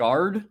left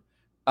guard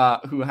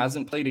who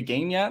hasn't played a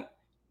game yet.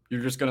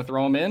 You're just going to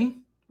throw him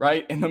in,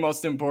 right? In the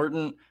most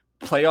important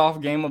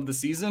playoff game of the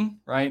season,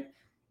 right?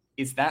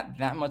 Is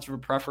that much of a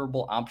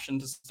preferable option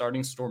to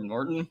starting Storm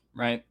Norton,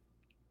 right?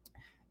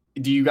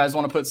 Do you guys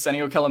want to put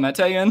Senio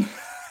Kelemete in,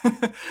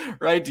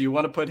 right? Do you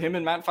want to put him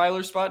in Matt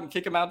Filer's spot and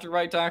kick him out to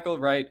right tackle,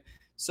 right?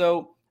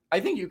 So I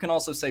think you can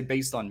also say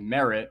based on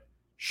merit,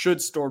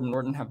 should Storm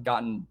Norton have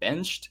gotten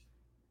benched?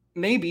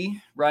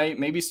 Maybe, right?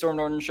 Maybe Storm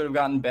Norton should have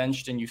gotten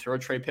benched and you throw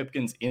Trey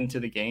Pipkins into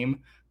the game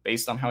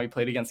based on how he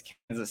played against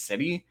Kansas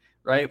City,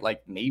 right?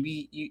 Like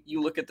maybe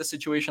you look at the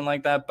situation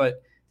like that,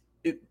 but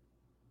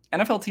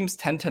NFL teams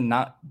tend to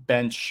not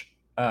bench,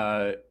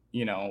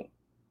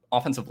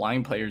 offensive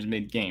line players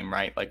mid-game,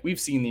 right? Like we've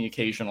seen the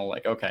occasional,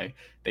 like, okay,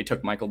 they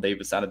took Michael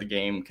Davis out of the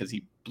game because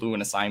he blew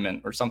an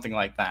assignment or something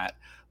like that.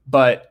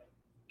 But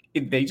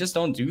they just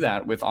don't do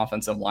that with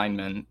offensive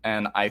linemen.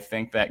 And I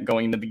think that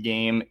going into the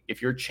game,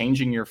 if you're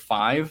changing your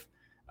five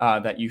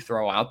that you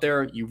throw out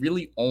there, you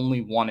really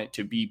only want it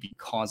to be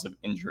because of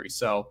injury.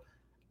 So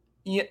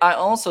yeah, I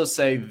also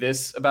say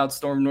this about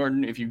Storm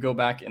Norton. If you go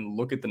back and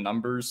look at the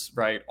numbers,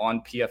 right,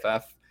 on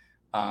PFF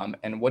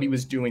and what he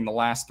was doing the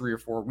last 3 or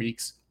 4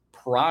 weeks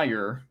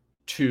prior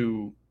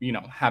to,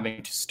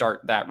 having to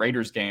start that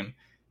Raiders game,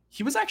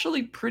 he was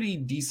actually pretty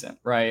decent,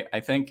 right? I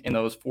think in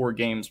those 4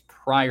 games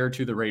prior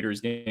to the Raiders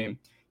game,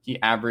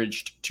 he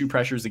averaged 2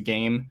 pressures a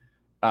game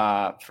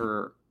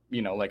for,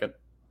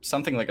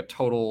 something like a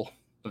total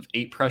of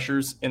 8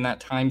 pressures in that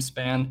time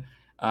span.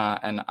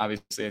 And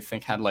obviously, I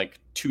think had like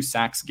 2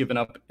 sacks given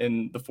up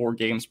in the 4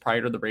 games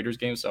prior to the Raiders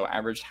game. So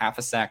averaged half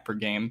a sack per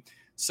game.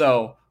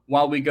 So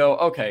while we go,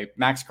 okay,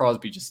 Max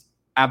Crosby just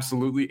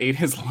absolutely ate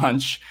his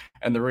lunch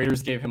and the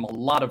Raiders gave him a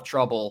lot of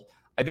trouble,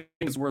 I think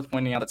it's worth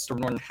pointing out that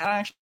Storm Norton had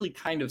actually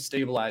kind of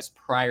stabilized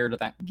prior to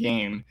that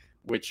game,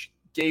 which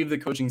gave the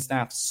coaching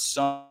staff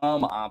some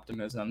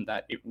optimism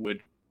that it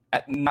would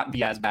not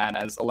be as bad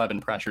as 11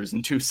 pressures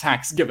and 2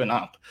 sacks given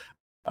up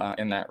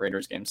in that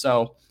Raiders game.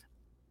 So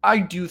I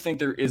do think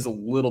there is a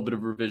little bit of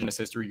revisionist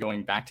history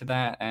going back to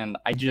that. And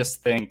I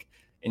just think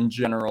in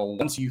general,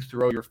 once you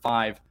throw your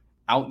 5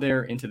 out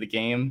there into the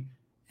game,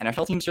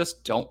 NFL teams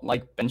just don't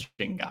like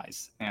benching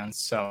guys. And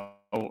so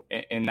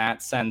in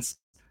that sense,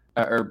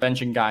 or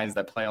benching guys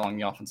that play along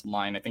the offensive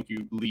line, I think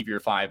you leave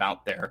your 5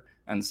 out there.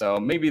 And so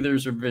maybe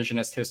there's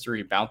revisionist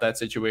history about that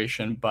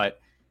situation, but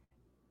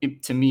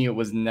to me, it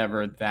was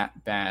never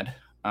that bad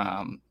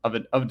of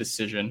a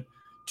decision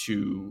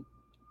to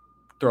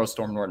throw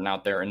Storm Norton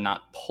out there and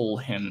not pull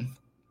him.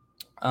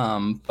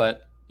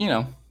 But,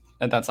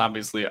 that's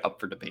obviously up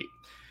for debate.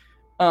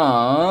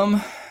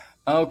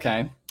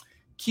 Okay.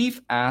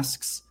 Keith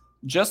asks,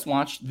 just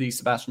watched the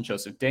Sebastian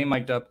Joseph Day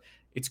mic'd up.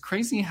 It's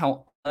crazy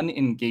how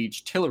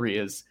unengaged Tillery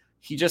is.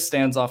 He just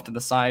stands off to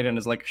the side and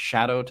is like a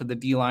shadow to the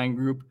D-line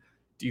group.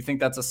 Do you think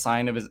that's a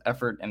sign of his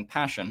effort and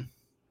passion?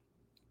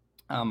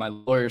 My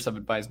lawyers have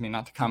advised me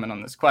not to comment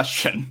on this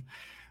question.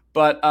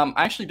 But I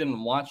actually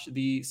didn't watch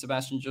the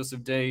Sebastian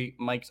Joseph Day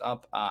mic'd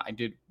up. I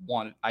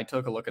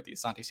took a look at the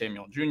Asante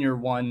Samuel Jr.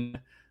 one,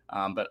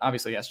 but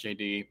obviously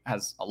SJD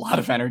has a lot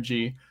of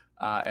energy,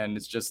 and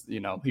it's just,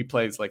 he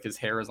plays like his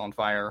hair is on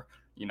fire.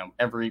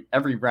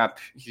 Every rep,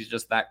 he's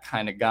just that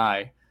kind of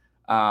guy.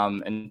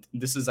 And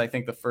this is, I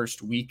think, the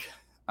first week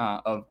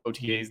of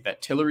OTAs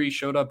that Tillery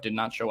showed up, did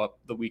not show up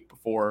the week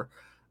before.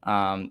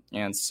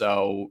 And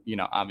so,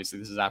 obviously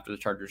this is after the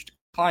Chargers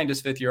declined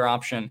his 5th-year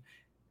option.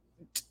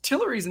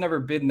 Tillery's never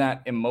been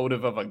that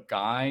emotive of a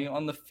guy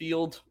on the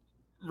field,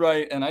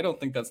 right? And I don't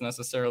think that's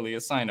necessarily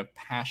a sign of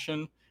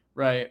passion,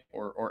 right,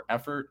 or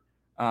effort.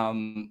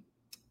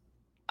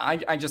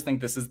 I just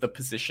think this is the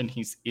position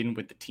he's in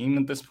with the team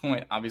at this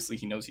point. Obviously,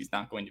 he knows he's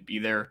not going to be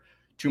there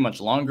too much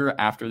longer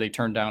after they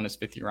turn down his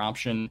 5th-year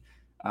option,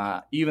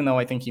 even though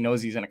I think he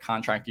knows he's in a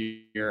contract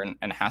year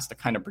and has to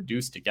kind of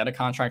produce to get a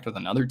contract with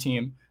another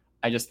team.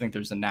 I just think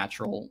there's a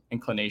natural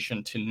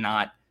inclination to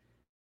not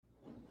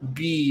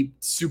be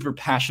super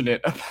passionate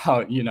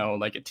about,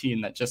 like a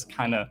team that just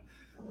kind of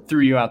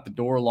threw you out the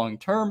door long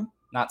term.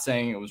 Not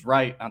saying it was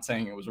right, not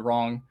saying it was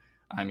wrong.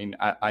 I mean,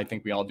 I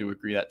think we all do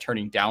agree that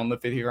turning down the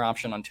 5th-year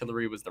option on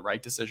Tillery was the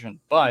right decision.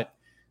 But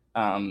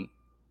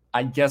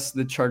I guess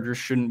the Chargers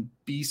shouldn't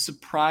be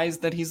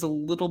surprised that he's a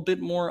little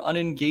bit more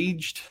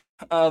unengaged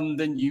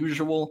than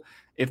usual,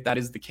 if that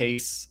is the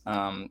case,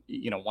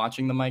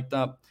 watching the mic'd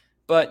up.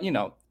 But,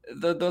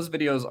 those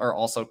videos are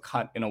also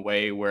cut in a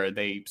way where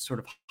they sort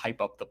of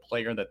hype up the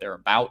player that they're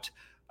about,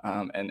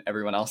 and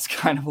everyone else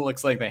kind of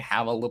looks like they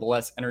have a little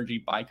less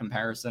energy by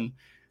comparison.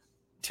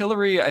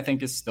 Tillery, I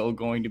think, is still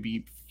going to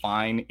be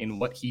fine in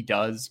what he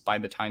does by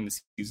the time the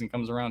season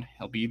comes around.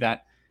 He'll be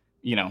that,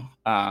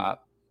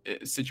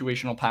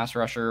 situational pass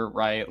rusher,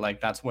 right? Like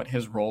that's what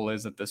his role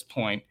is at this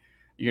point.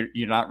 You're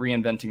not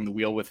reinventing the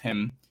wheel with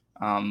him.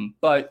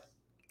 But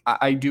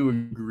I do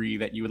agree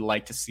that you would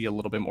like to see a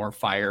little bit more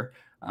fire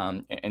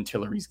in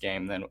Tillery's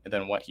game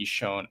than what he's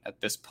shown at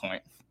this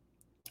point.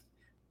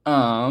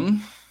 The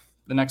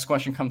next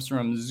question comes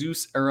from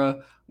Zeus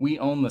Era. We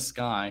own the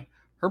sky.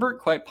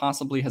 Herbert quite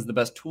possibly has the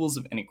best tools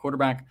of any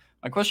quarterback.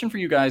 My question for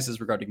you guys is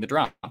regarding the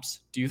drops.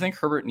 Do you think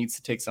Herbert needs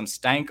to take some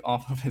stank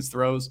off of his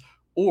throws,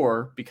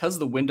 or because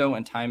the window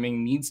and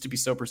timing needs to be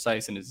so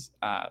precise it's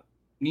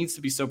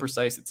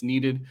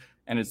needed,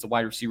 and it's the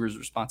wide receiver's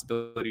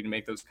responsibility to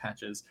make those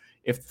catches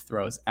if the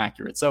throw is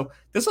accurate? So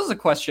this was a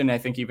question, I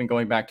think, even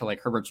going back to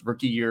like Herbert's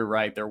rookie year,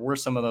 right? There were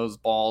some of those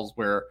balls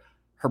where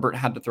Herbert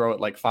had to throw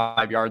it like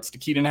 5 yards to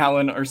Keenan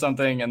Allen or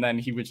something, and then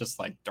he would just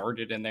like dart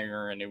it in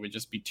there, and it would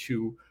just be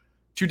too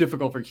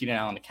difficult for Keenan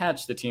Allen to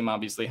catch. The team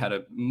obviously had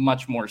a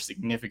much more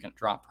significant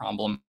drop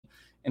problem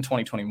in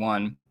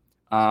 2021.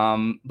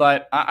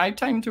 But I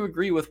tend to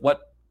agree with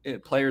what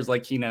players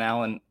like Keenan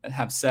Allen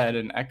have said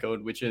and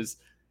echoed, which is,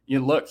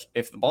 look,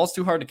 if the ball's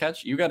too hard to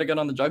catch, you got to get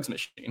on the jugs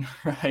machine,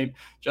 right?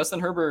 Justin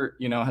Herbert,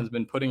 has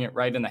been putting it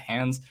right in the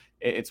hands.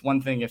 It's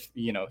one thing if,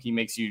 he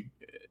makes you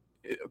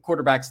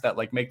quarterbacks that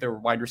like make their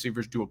wide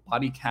receivers do a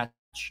body catch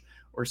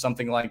or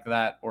something like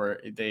that, or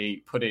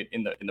they put it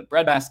in the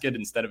breadbasket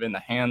instead of in the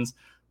hands.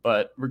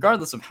 But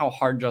regardless of how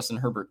hard Justin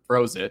Herbert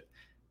throws it,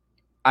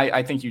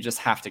 I think you just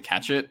have to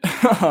catch it.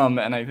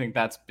 And I think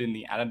that's been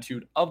the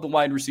attitude of the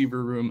wide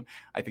receiver room.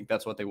 I think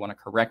that's what they want to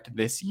correct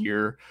this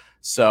year.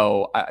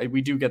 So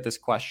we do get this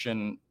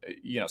question,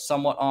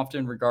 somewhat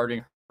often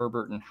regarding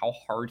Herbert and how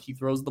hard he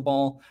throws the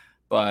ball.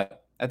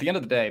 But at the end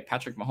of the day,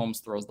 Patrick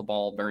Mahomes throws the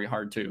ball very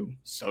hard too.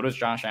 So does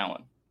Josh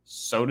Allen.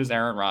 So does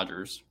Aaron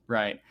Rodgers,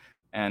 right?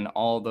 And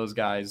all those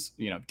guys,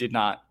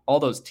 all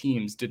those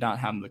teams did not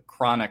have the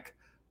chronic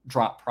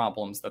drop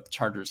problems that the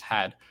Chargers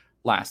had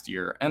last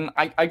year. And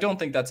I don't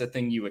think that's a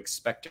thing you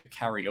expect to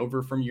carry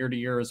over from year to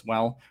year as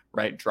well,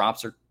 right?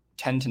 Drops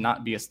tend to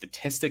not be a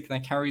statistic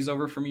that carries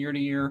over from year to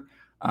year.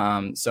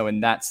 So in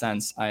that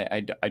sense,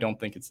 I don't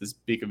think it's as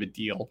big of a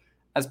deal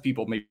as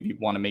people maybe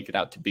want to make it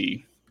out to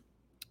be.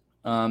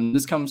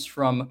 This comes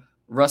from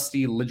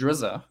Rusty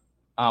Ladrizza.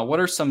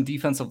 What are some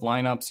defensive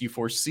lineups you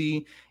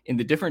foresee in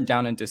the different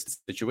down and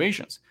distance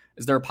situations?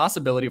 Is there a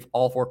possibility of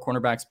all four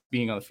cornerbacks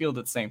being on the field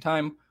at the same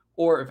time?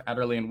 Or if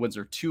Adderley and Woods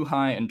are too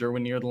high and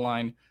Derwin near the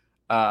line,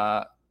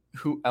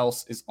 who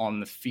else is on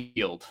the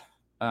field?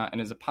 And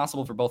is it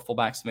possible for both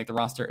fullbacks to make the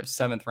roster if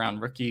 7th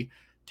round rookie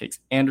takes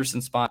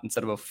Anderson's spot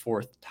instead of a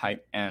 4th tight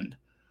end?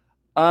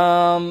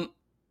 All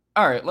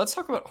right, let's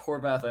talk about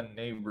Horvath and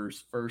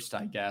Neighbors first,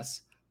 I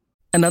guess.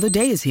 Another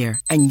day is here,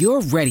 and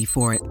you're ready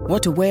for it.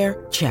 What to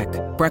wear? Check.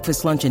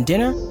 Breakfast, lunch, and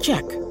dinner?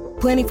 Check.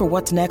 Planning for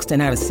what's next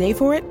and how to save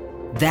for it?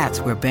 That's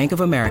where Bank of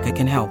America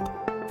can help.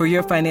 For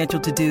your financial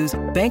to-dos,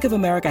 Bank of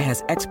America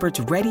has experts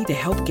ready to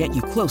help get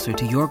you closer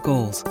to your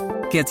goals.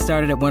 Get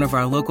started at one of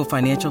our local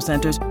financial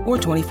centers or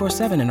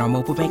 24/7 in our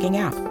mobile banking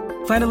app.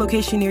 Find a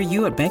location near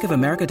you at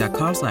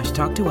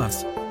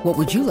bankofamerica.com/talktous. What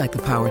would you like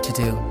the power to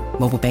do?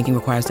 Mobile banking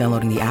requires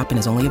downloading the app and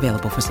is only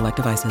available for select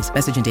devices.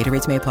 Message and data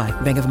rates may apply.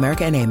 Bank of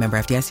America N.A., member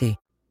FDIC.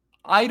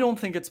 I don't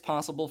think it's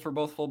possible for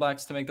both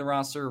fullbacks to make the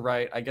roster,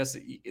 right? I guess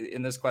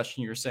in this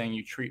question, you're saying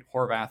you treat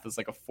Horvath as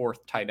like a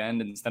fourth tight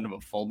end instead of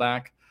a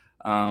fullback.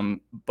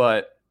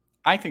 But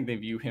I think they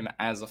view him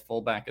as a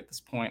fullback at this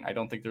point. I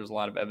don't think there's a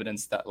lot of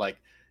evidence that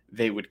like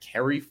they would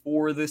carry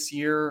for this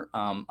year,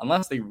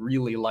 unless they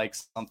really like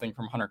something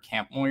from Hunter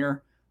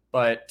Kampmoyer.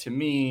 But to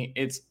me,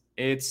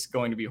 it's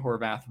going to be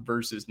Horvath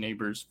versus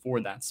Neighbors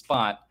for that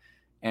spot.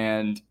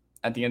 And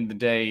at the end of the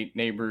day,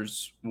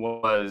 Neighbors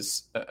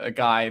was a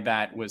guy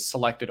that was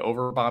selected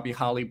over Bobby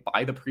Holly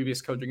by the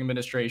previous coaching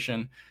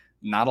administration.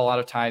 Not a lot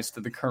of ties to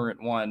the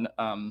current one,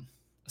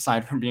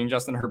 aside from being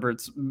Justin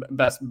Herbert's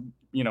best,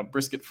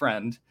 brisket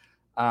friend.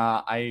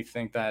 I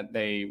think that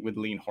they would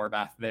lean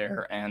Horvath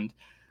there. And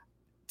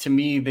to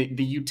me,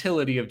 the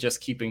utility of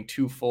just keeping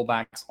two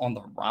fullbacks on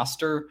the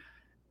roster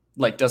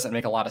doesn't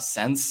make a lot of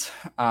sense,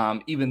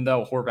 even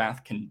though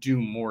Horvath can do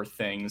more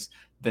things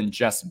than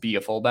just be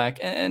a fullback.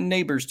 And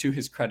Neighbors, to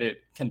his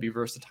credit, can be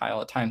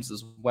versatile at times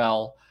as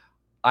well.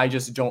 I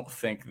just don't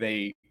think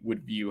they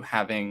would view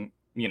having,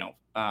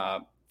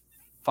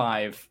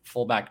 5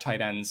 fullback tight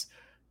ends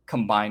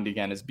combined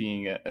again as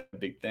being a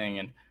big thing.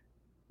 And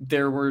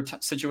there were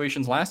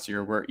situations last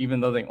year where even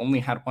though they only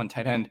had one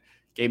tight end,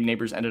 Gabe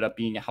Neighbors ended up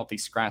being a healthy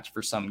scratch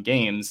for some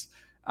games.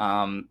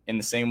 In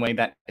the same way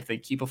that if they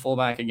keep a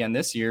fullback again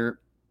this year,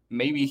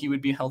 maybe he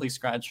would be a healthy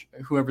scratch.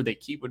 Whoever they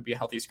keep would be a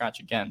healthy scratch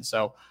again.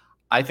 So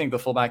I think the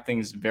fullback thing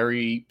is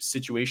very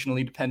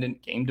situationally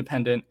dependent, game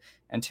dependent.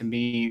 And to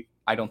me,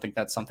 I don't think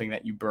that's something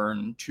that you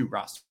burn 2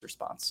 roster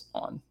spots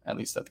on, at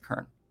least at the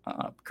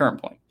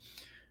current point.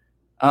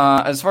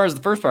 As far as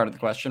the first part of the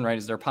question, right,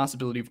 is there a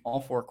possibility of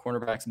all 4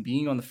 cornerbacks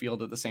being on the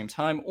field at the same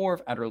time, or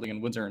if Adderley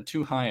and Woods are in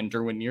too high and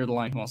Derwin near the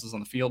line, who else is on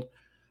the field?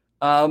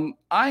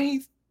 I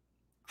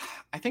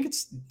think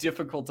it's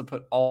difficult to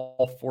put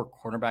all 4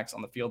 cornerbacks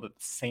on the field at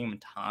the same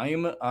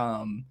time.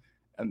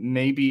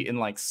 Maybe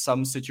in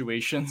some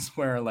situations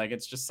where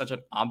it's just such an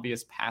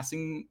obvious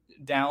passing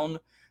down.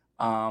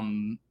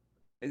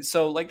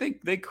 So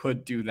they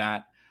could do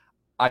that.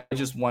 I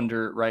just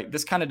wonder, right?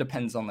 This kind of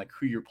depends on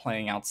who you're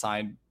playing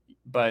outside,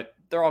 but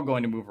they're all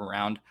going to move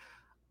around.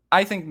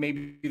 I think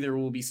maybe there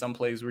will be some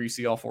plays where you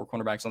see all 4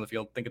 cornerbacks on the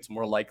field. I think it's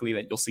more likely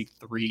that you'll see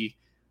three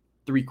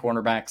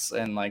cornerbacks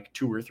and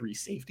 2 or 3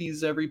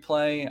 safeties every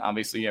play.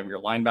 Obviously, you have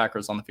your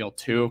linebackers on the field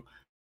too.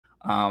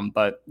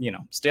 But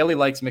Staley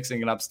likes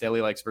mixing it up.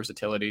 Staley likes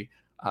versatility.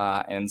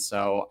 And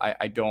so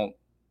I don't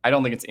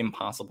think it's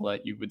impossible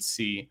that you would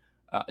see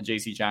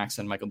J.C.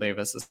 Jackson, Michael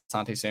Davis,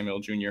 Asante Samuel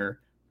Jr.,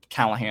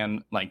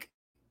 Callahan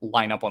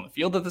line up on the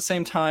field at the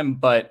same time.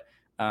 But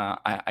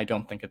I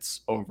don't think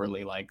it's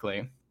overly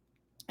likely,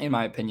 in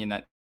my opinion,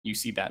 that you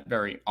see that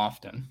very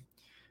often.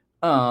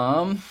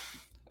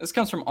 This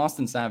comes from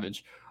Austin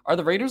Savage. Are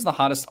the Raiders the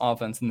hottest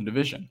offense in the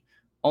division?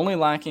 Only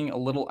lacking a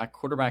little at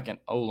quarterback and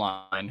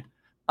O-line.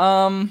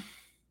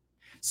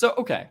 So,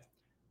 okay.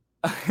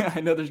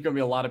 I know there's going to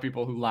be a lot of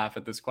people who laugh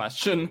at this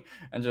question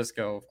and just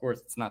go, of course,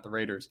 it's not the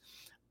Raiders.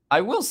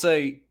 I will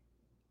say,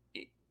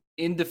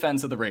 in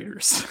defense of the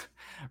Raiders,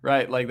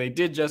 right? They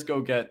did just go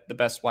get the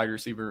best wide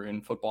receiver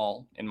in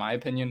football, in my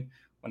opinion,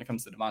 when it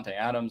comes to Davante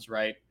Adams,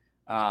 right?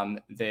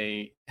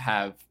 They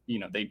have,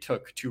 they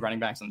took 2 running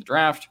backs in the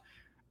draft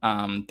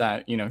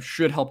that,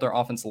 should help their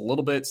offense a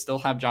little bit. Still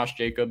have Josh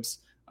Jacobs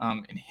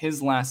in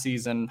his last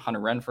season. Hunter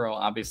Renfrow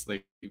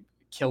obviously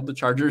killed the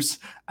Chargers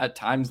at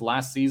times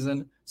last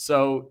season.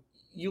 So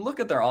you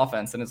look at their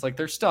offense and it's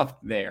there's stuff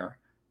there.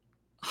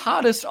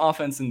 Hottest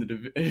offense in the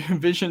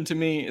division to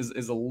me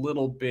is a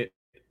little bit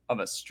of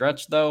a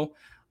stretch, though.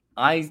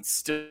 I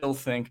still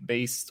think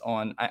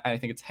I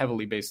think it's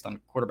heavily based on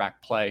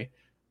quarterback play.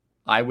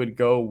 I would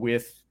go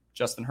with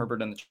Justin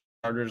Herbert and the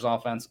Chargers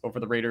offense over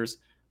the Raiders.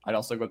 I'd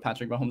also go with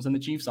Patrick Mahomes and the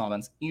Chiefs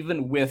offense,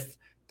 even with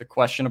the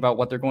question about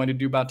what they're going to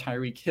do about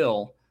Tyreek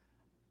Hill.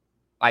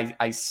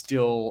 I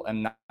still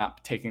am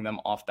not taking them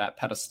off that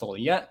pedestal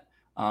yet.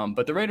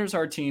 But the Raiders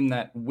are a team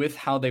that, with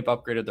how they've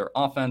upgraded their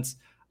offense,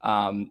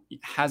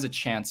 has a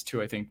chance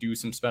to, I think, do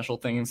some special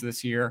things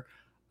this year.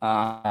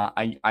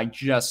 I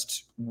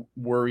just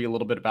worry a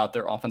little bit about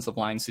their offensive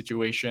line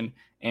situation,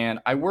 and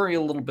I worry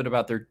a little bit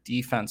about their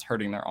defense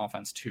hurting their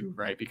offense too,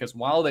 right? Because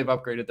while they've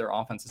upgraded their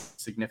offense to a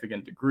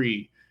significant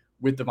degree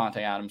with Davante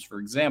Adams,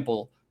 for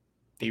example,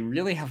 they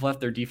really have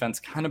left their defense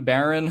kind of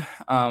barren,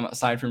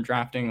 aside from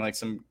drafting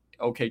some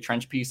okay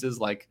trench pieces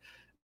like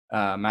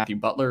Matthew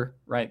Butler,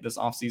 right, this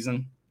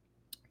offseason.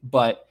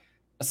 But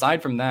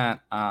aside from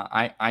that,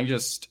 I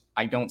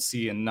don't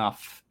see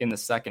enough in the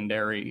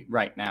secondary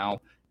right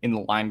now in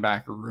the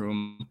linebacker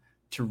room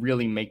to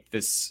really make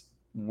this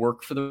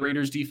work for the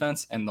Raiders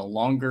defense. And the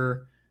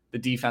longer the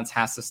defense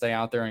has to stay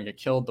out there and get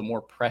killed, the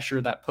more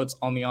pressure that puts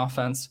on the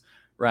offense,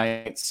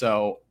 right?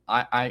 So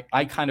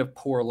I kind of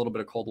pour a little bit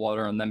of cold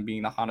water on them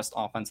being the hottest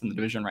offense in the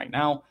division right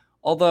now,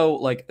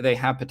 although they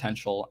have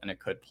potential and it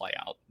could play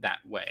out that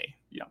way,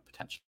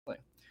 potentially.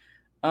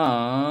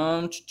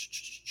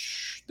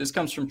 This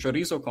comes from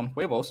Chorizo con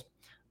Huevos.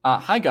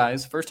 Hi,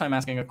 guys. First time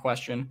asking a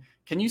question.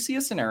 Can you see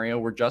a scenario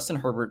where Justin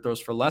Herbert throws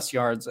for less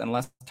yards and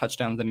less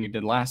touchdowns than he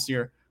did last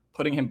year,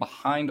 putting him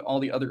behind all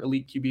the other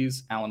elite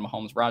QBs, Allen,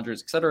 Mahomes,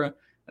 Rodgers, etc.,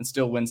 and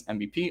still wins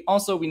MVP?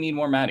 Also, we need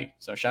more Maddie.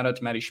 So shout out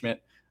to Maddie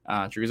Schmidt.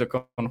 Teresa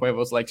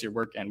Conhuevos likes your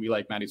work, and we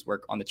like Maddie's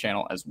work on the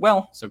channel as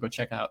well. So go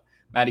check out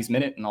Maddie's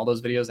Minute and all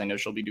those videos. I know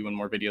she'll be doing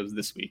more videos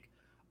this week.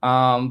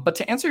 But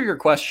to answer your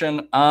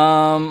question,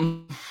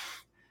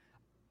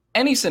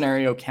 any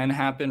scenario can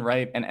happen,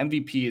 right? And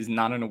MVP is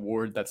not an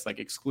award that's like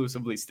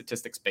exclusively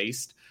statistics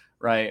based,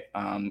 right?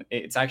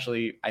 It's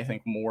actually, I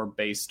think, more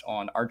based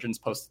on Arjun's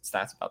posted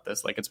stats about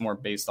this. Like, it's more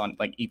based on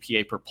like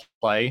EPA per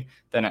play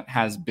than it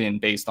has been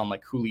based on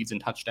like who leads in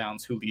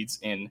touchdowns, who leads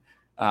in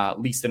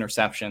least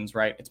interceptions,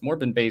 right? It's more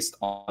been based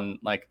on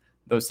like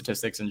those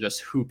statistics and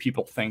just who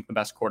people think the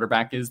best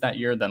quarterback is that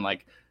year than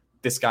like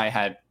this guy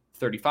had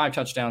 35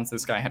 touchdowns,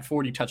 this guy had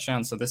 40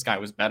 touchdowns, so this guy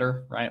was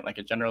better, right? Like,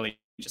 it generally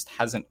just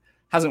hasn't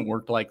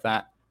worked like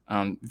that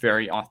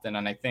very often.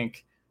 And I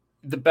think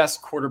the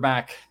best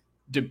quarterback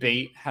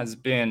debate has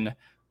been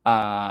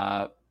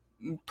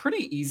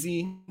pretty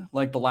easy,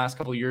 like the last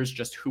couple of years,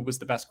 just who was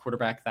the best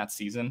quarterback that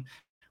season.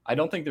 I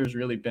don't think there's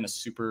really been a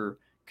super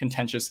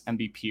contentious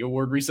MVP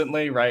award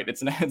recently, right?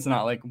 It's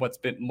not like what it's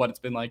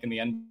been like in the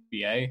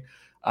NBA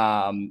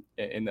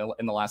in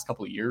the last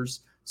couple of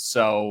years.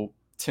 So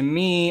to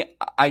me,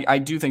 I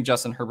do think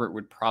Justin Herbert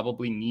would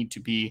probably need to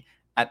be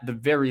at the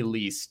very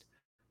least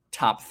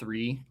top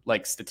 3,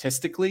 like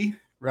statistically,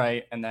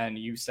 right? And then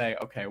you say,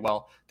 okay,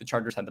 well, the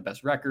Chargers had the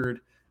best record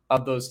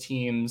of those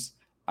teams.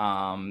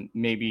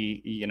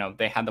 Maybe,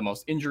 they had the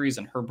most injuries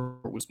and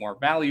Herbert was more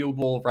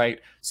valuable, right?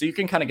 So you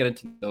can kind of get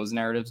into those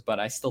narratives, but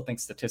I still think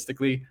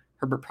statistically,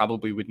 Herbert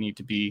probably would need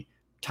to be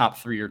top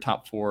 3 or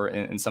top 4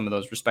 in some of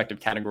those respective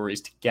categories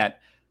to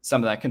get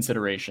some of that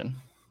consideration.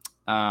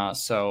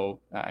 So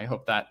I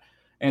hope that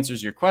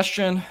answers your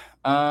question.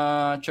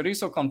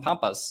 Chorizo con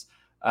papas.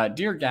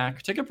 Dear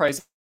Gak, ticket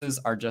prices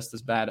are just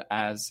as bad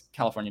as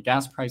California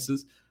gas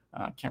prices.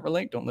 Can't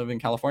relate, don't live in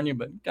California,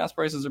 but gas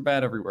prices are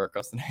bad everywhere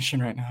across the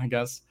nation right now, I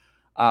guess.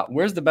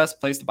 Where's the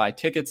best place to buy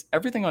tickets?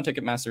 Everything on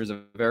Ticketmaster is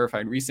a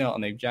verified resale,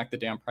 and they've jacked the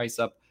damn price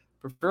up,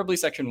 preferably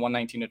section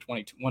 119 to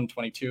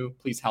 122.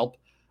 Please help.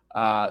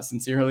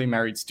 Sincerely,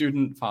 married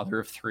student, father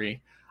of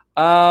 3.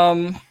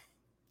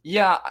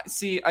 Yeah,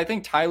 see, I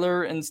think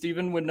Tyler and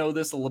Steven would know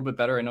this a little bit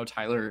better. I know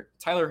Tyler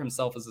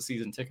himself is a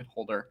season ticket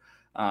holder.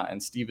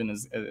 And Steven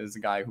is a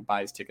guy who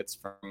buys tickets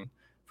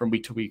from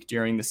week to week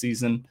during the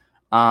season.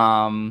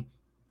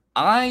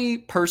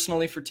 I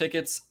personally, for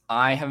tickets,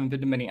 I haven't been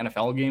to many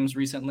NFL games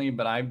recently,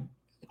 but I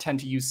tend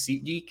to use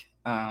SeatGeek.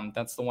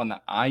 That's the one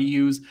that I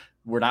use.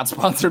 We're not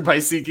sponsored by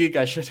SeatGeek.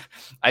 I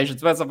should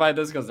specify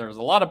this because there's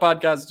a lot of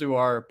podcasts who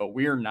are, but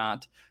we're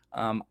not.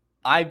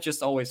 I've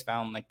just always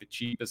found like the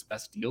cheapest,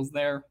 best deals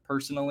there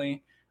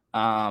personally.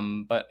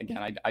 But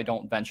again, I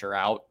don't venture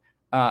out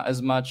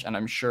as much. And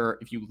I'm sure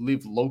if you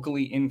live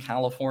locally in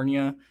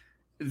California,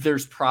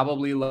 there's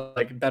probably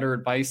like better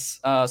advice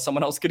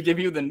someone else could give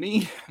you than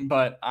me.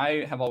 But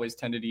I have always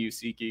tended to use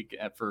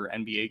SeatGeek for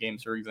NBA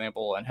games, for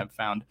example, and have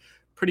found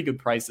pretty good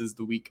prices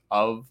the week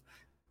of.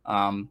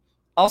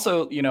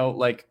 Also,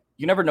 like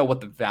you never know what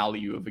the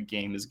value of a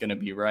game is going to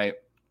be, right?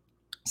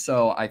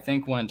 So I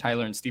think when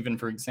Tyler and Steven,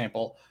 for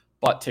example,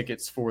 bought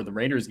tickets for the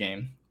Raiders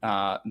game,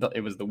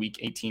 it was the week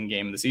 18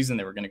 game of the season.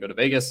 They were going to go to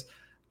Vegas.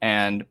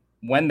 And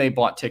when they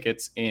bought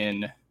tickets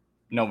I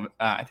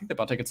think they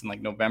bought tickets in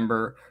like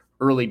November,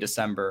 early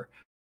December,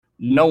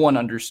 no one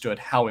understood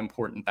how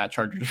important that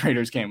Chargers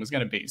Raiders game was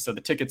going to be. So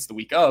the tickets the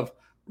week of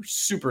were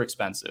super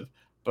expensive,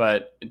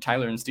 but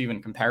Tyler and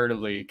Steven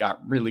comparatively got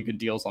really good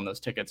deals on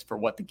those tickets for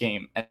what the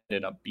game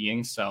ended up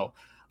being. So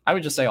I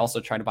would just say also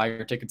try to buy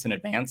your tickets in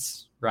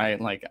advance, right?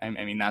 Like, I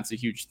mean, that's a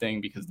huge thing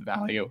because the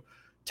value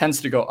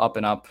tends to go up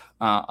and up.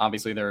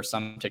 Obviously, there are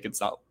some tickets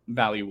that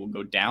value will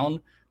go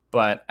down,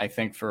 but I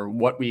think for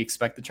what we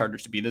expect the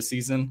Chargers to be this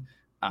season,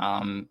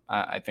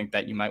 I think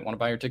that you might want to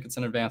buy your tickets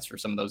in advance for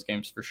some of those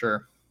games for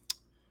sure.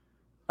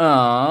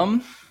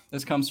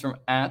 This comes from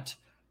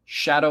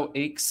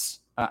 @ShadowAches.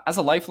 As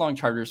a lifelong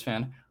Chargers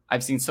fan,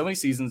 I've seen so many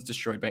seasons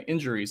destroyed by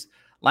injuries.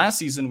 Last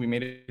season, we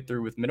made it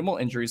through with minimal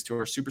injuries to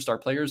our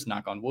superstar players,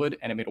 knock on wood,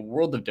 and it made a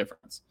world of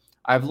difference.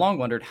 I've long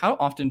wondered, how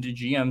often do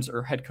GMs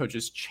or head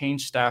coaches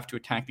change staff to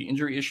attack the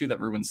injury issue that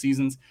ruins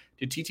seasons?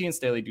 Did TT and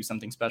Staley do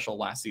something special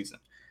last season?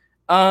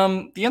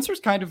 The answer is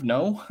kind of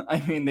no. I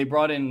mean, they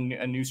brought in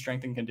a new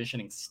strength and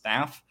conditioning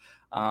staff,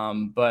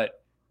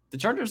 but the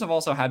Chargers have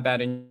also had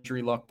bad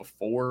injury luck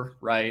before,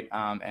 right?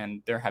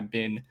 And there have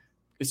been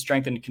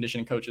strength and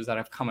conditioning coaches that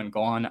have come and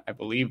gone. I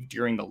believe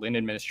during the Lynn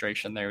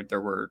administration,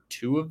 there were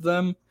 2 of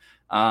them.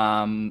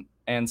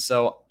 And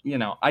so,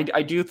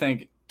 I do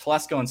think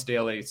Telesco and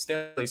Staley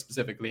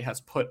specifically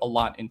has put a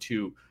lot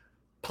into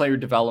player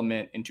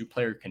development, into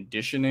player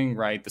conditioning,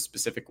 right? The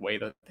specific way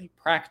that they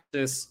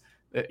practice,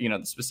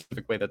 the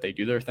specific way that they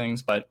do their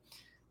things. But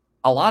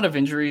a lot of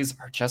injuries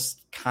are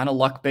just kind of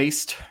luck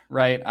based,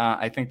 right?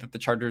 I think that the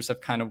Chargers have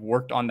kind of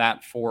worked on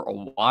that for a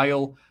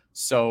while.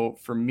 So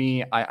for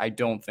me, I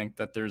don't think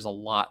that there's a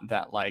lot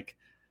that like,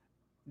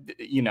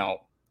 you know,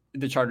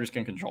 the Chargers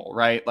can control,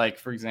 right? Like,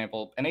 for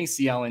example, an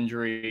ACL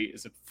injury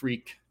is a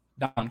freak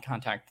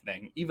non-contact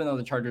thing. Even though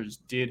the Chargers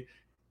did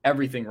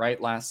everything right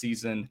last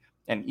season,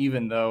 and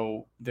even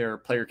though their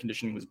player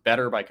conditioning was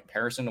better by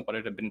comparison to what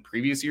it had been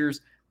previous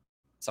years,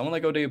 someone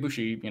like Oday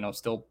Abushi,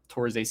 still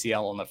tore his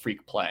ACL on the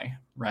freak play,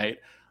 right?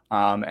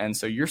 And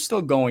so you're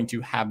still going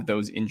to have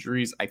those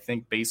injuries, I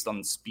think, based on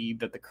the speed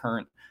that the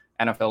current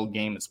NFL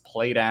game is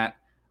played at.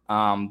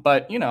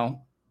 But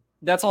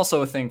that's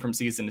also a thing from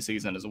season to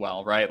season as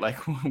well, right? Like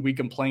we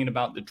complain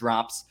about the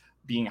drops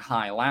being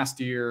high last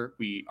year.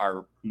 We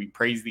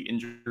praise the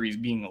injuries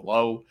being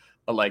low,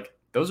 but like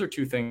those are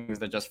two things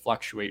that just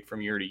fluctuate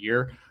from year to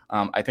year.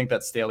 I think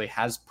that Staley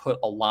has put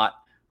a lot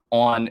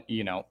on,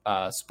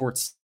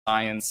 sports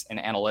science and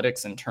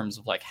analytics in terms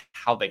of like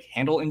how they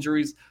handle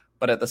injuries.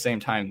 But at the same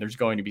time, there's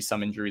going to be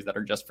some injuries that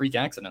are just freak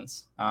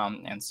accidents.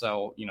 And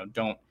so,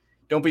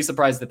 don't be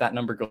surprised that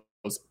number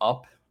goes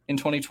up in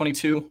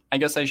 2022, I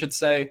guess I should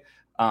say.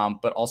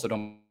 But also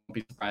don't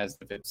be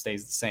surprised if it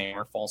stays the same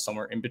or falls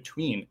somewhere in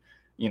between,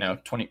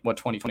 what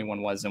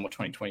 2021 was and what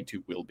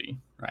 2022 will be,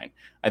 right?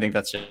 I think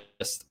that's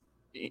just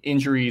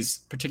injuries,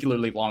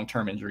 particularly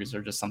long-term injuries,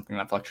 are just something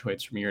that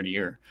fluctuates from year to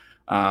year.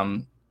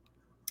 And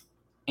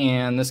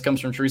this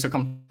comes from Teresa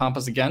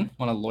Campos again,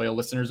 one of the loyal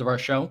listeners of our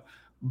show.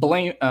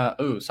 Blaming.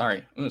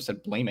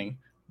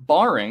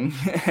 Barring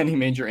any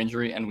major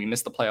injury and we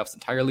miss the playoffs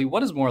entirely,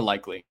 what is more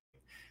likely?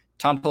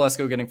 Tom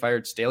Telesco getting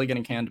fired, Staley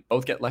getting canned,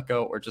 both get let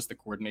go, or just the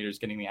coordinators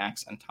getting the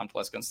axe and Tom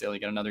Telesco and Staley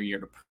get another year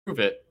to prove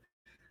it?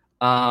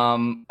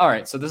 All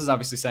right, so this is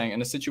obviously saying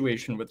in a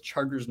situation where the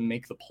Chargers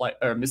miss the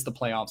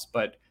playoffs,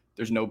 but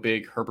there's no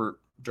big Herbert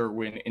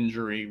Derwin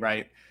injury,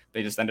 right?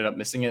 They just ended up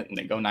missing it and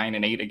they go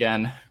 9-8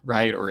 again,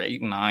 right? Or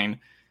 8-9.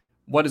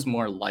 What is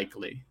more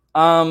likely?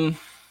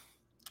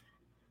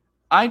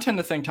 I tend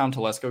to think Tom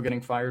Telesco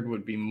getting fired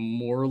would be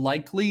more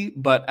likely,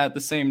 but at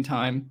the same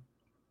time,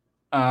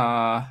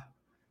 right.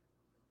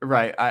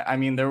 I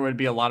mean, there would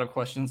be a lot of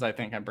questions, I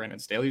think, at Brandon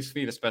Staley's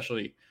feet,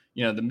 especially,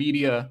 the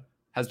media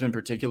has been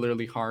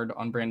particularly hard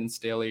on Brandon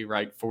Staley,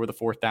 right, for the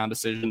fourth down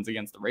decisions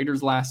against the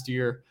Raiders last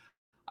year.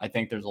 I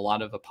think there's a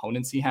lot of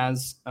opponents he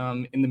has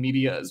in the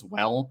media as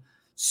well.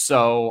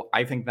 So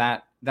I think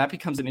that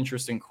becomes an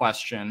interesting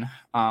question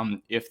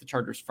if the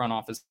Chargers front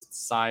office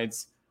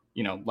decides,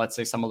 let's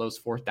say some of those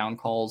fourth down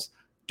calls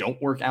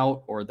don't work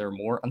out or they're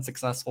more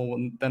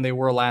unsuccessful than they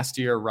were last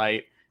year,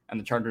 right? And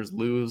the Chargers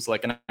lose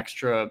like an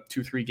extra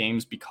 2-3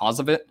 games because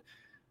of it,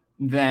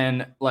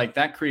 then like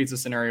that creates a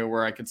scenario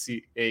where I could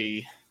see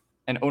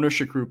an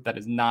ownership group that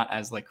is not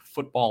as like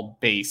football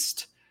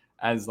based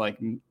as like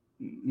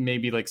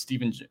maybe like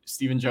Stephen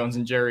Jones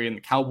and Jerry and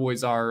the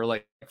Cowboys are.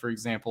 Like, for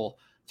example,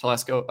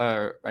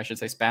 Telesco, I should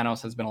say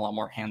Spanos has been a lot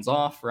more hands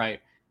off, right?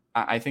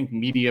 I think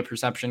media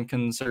perception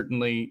can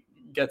certainly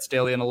get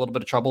Staley in a little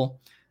bit of trouble.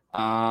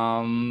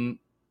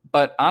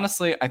 But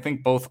honestly, I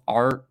think both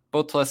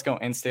Telesco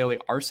and Staley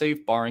are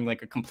safe, barring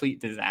like a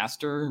complete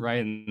disaster,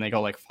 right? And they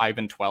go like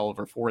 5-12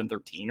 or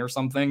 4-13 or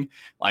something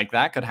like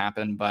that could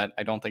happen, but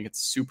I don't think it's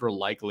super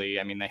likely.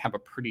 I mean, they have a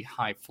pretty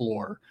high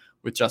floor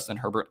with Justin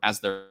Herbert as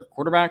their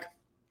quarterback.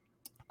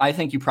 I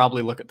think you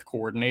probably look at the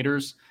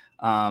coordinators,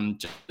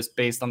 just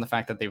based on the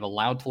fact that they've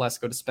allowed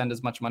Telesco to spend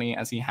as much money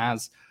as he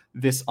has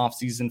this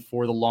offseason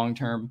for the long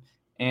term.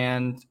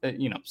 And,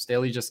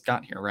 Staley just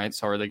got here, right?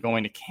 So are they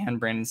going to can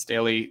Brandon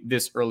Staley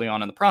this early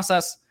on in the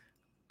process?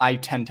 I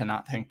tend to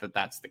not think that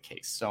that's the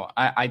case. So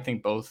I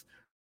think both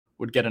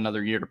would get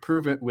another year to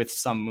prove it with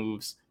some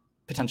moves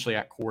potentially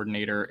at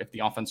coordinator if the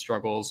offense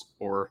struggles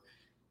or,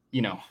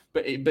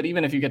 but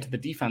even if you get to the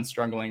defense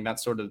struggling,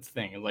 that's sort of the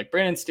thing. Like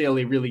Brandon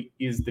Staley really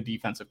is the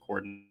defensive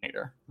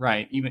coordinator,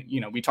 right? Even,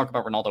 we talk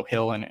about Ronaldo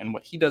Hill and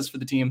what he does for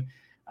the team.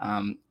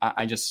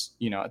 I just,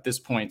 at this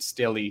point,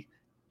 Staley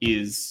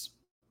is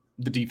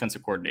the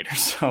defensive coordinator.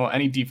 So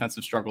any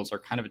defensive struggles are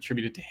kind of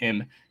attributed to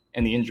him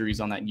and the injuries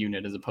on that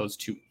unit as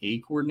opposed to a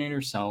coordinator.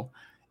 So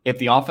if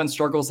the offense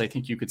struggles, I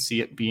think you could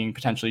see it being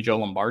potentially Joe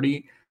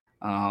Lombardi.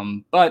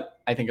 But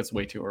I think it's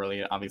way too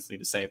early, obviously,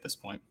 to say at this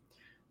point.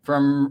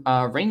 From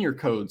Rainier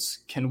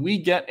Codes, can we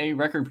get a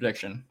record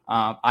prediction?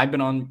 I've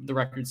been on the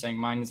record saying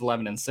mine is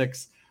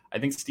 11-6. I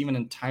think Steven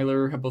and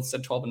Tyler have both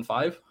said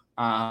 12-5.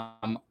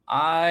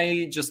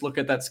 I just look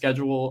at that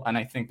schedule and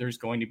I think there's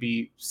going to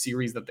be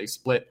series that they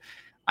split.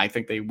 I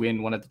think they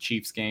win one of the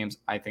Chiefs games.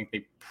 I think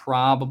they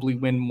probably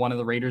win one of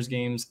the Raiders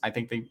games. I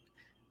think they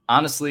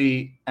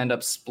honestly end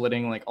up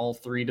splitting like all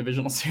three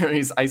divisional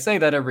series. I say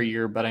that every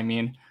year, but I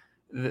mean,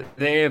 the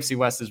AFC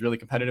West is really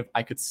competitive.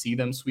 I could see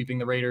them sweeping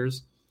the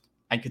Raiders.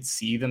 I could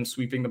see them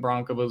sweeping the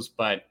Broncos,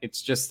 but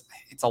it's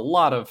a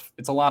lot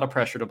of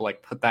pressure to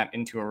like put that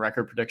into a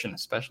record prediction,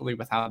 especially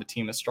with how the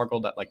team has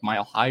struggled at like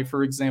Mile High,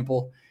 for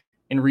example,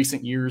 in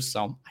recent years.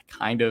 So I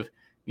kind of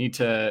need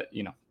to,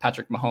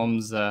 Patrick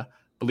Mahomes,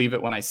 believe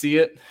it when I see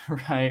it,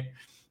 right?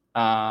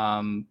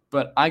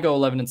 But I go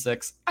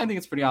 11-6. I think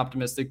it's pretty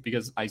optimistic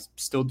because I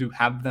still do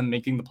have them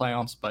making the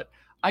playoffs, but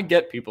I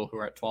get people who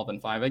are at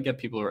 12-5. I get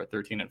people who are at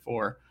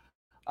 13-4.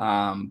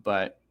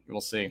 But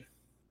we'll see.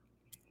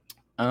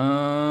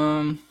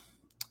 The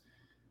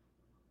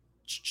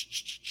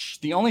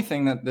only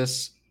thing that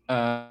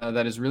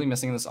that is really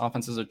missing in this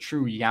offense is a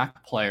true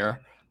yak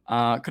player.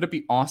 Could it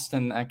be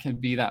Austin that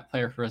could be that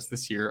player for us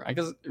this year? I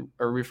guess,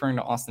 are we referring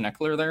to Austin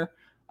Ekeler there?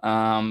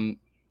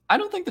 I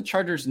don't think the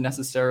Chargers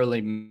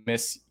necessarily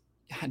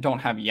don't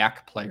have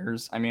yak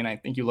players. I mean, I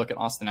think you look at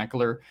Austin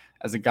Ekeler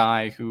as a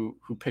guy who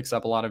picks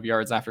up a lot of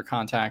yards after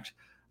contact.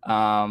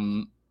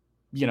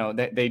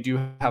 They do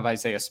have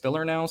Isaiah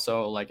Spiller now.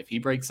 So like if he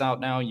breaks out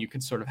now, you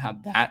could sort of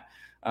have that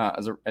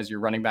as your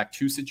running back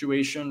 2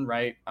 situation,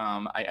 right?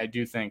 I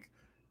do think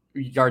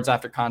yards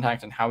after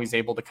contact and how he's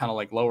able to kind of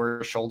like lower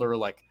his shoulder,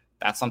 like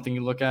that's something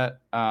you look at.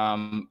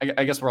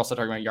 I guess we're also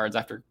talking about yards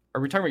after.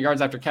 Are we talking about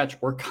yards after catch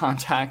or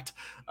contact?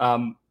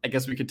 I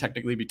guess we could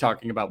technically be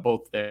talking about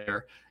both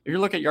there. If you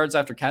look at yards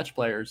after catch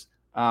players,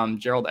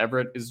 Gerald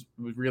Everett was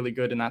really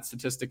good in that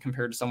statistic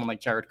compared to someone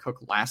like Jared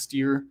Cook last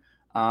year.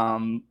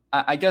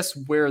 I guess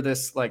where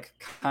this like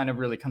kind of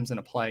really comes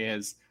into play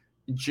is,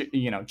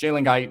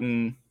 Jalen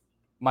Guyton,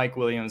 Mike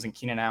Williams, and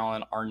Keenan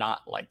Allen are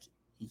not like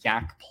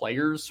yak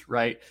players,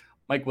 right?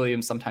 Mike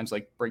Williams sometimes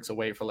like breaks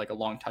away for like a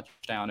long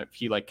touchdown if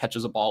he like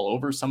catches a ball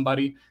over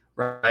somebody,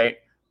 right?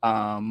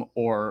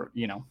 But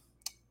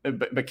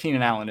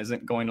Keenan Allen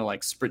isn't going to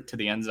like sprint to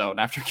the end zone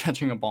after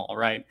catching a ball,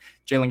 right?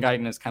 Jalen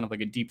Guyton is kind of like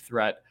a deep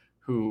threat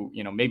who,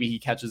 maybe he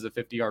catches a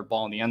 50-yard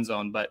ball in the end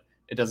zone, but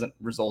it doesn't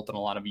result in a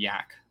lot of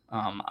yak,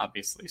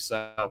 obviously.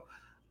 So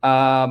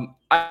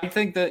I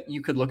think that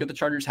you could look at the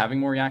Chargers having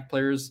more yak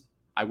players.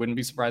 I wouldn't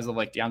be surprised if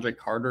like DeAndre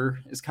Carter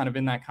is kind of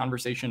in that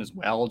conversation as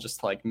well, just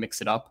to like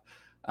mix it up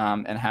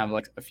and have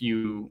like a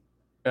few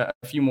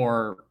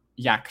more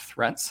yak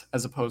threats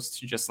as opposed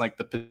to just like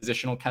the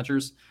positional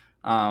catchers.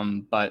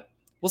 But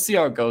we'll see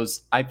how it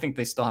goes. I think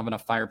they still have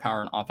enough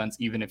firepower in offense,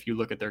 even if you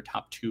look at their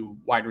top 2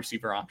 wide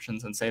receiver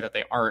options and say that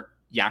they aren't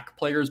yak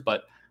players,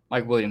 but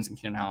Mike Williams and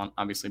Keenan Allen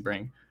obviously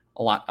bring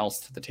a lot else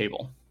to the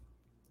table.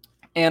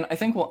 And I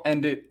think we'll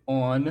end it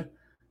on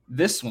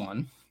this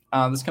one.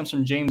 This comes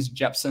from James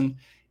Jepson.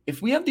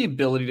 If we have the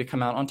ability to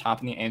come out on top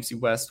in the AFC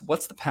West,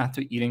 what's the path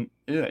to beating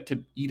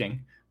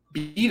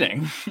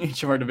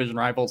each of our division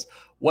rivals?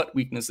 What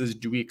weaknesses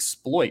do we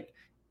exploit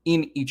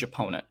in each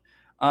opponent?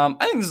 I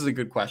think this is a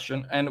good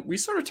question. And we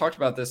sort of talked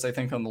about this, I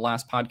think, on the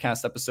last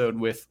podcast episode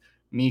with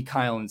me,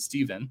 Kyle, and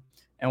Steven.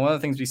 And one of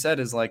the things we said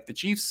is like the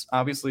Chiefs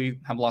obviously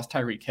have lost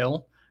Tyreek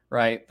Hill,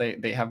 right?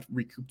 They have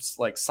recouped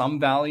like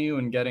some value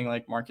in getting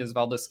like Marquez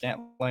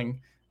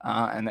Valdes-Scantling,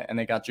 and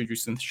they got Juju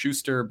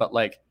Smith-Schuster, but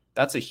like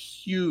that's a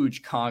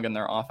huge cog in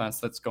their offense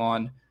that's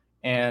gone.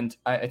 And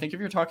I think if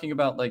you're talking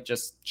about like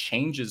just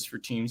changes for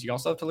teams, you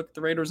also have to look at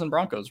the Raiders and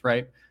Broncos,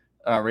 right?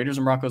 Raiders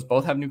and Broncos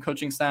both have new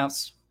coaching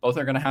staffs. Both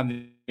are going to have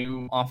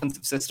new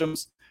offensive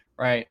systems,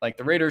 right? Like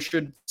the Raiders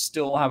should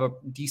still have a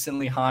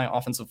decently high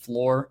offensive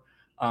floor.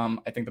 I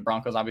think the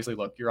Broncos, obviously,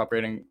 look, you're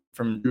operating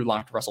from Drew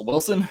Lock to Russell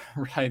Wilson,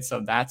 right?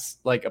 So that's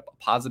like a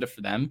positive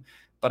for them.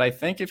 But I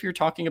think if you're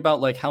talking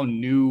about like how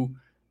new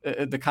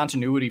the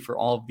continuity for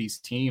all of these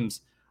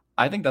teams,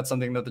 I think that's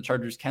something that the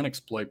Chargers can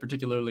exploit,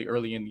 particularly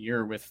early in the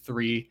year with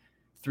three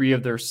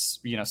of their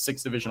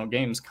 6 divisional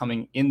games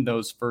coming in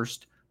those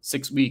first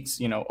 6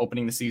 weeks,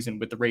 opening the season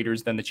with the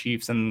Raiders, then the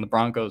Chiefs, and the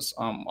Broncos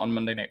on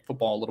Monday Night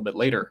Football a little bit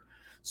later.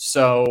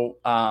 So,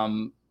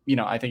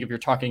 I think if you're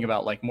talking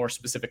about like more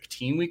specific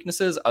team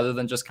weaknesses other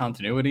than just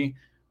continuity,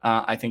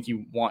 I think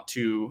you want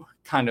to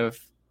kind of,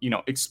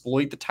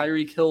 exploit the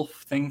Tyreek Hill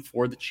thing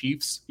for the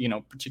Chiefs,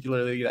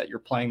 particularly that you're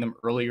playing them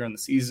earlier in the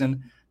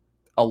season.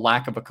 A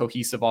lack of a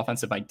cohesive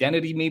offensive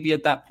identity maybe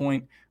at that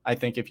point. I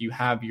think if you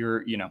have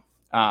your,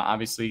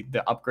 obviously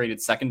the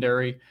upgraded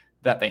secondary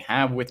that they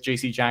have with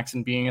J.C.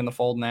 Jackson being in the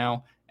fold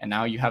now, and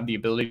now you have the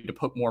ability to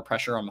put more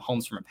pressure on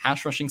Mahomes from a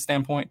pass rushing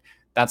standpoint,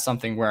 that's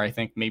something where I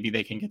think maybe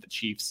they can get the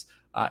Chiefs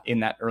in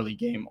that early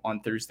game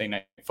on Thursday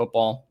Night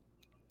Football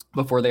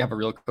before they have a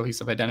real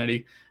cohesive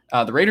identity.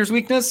 The Raiders'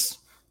 weakness,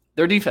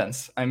 their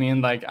defense. I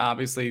mean, like,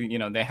 obviously,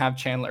 they have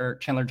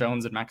Chandler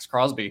Jones and Max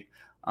Crosby.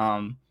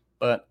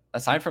 But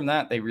aside from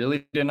that, they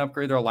really didn't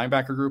upgrade their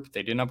linebacker group.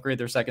 They didn't upgrade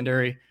their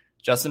secondary.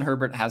 Justin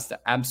Herbert has to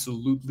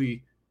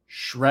absolutely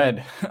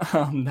shred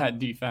that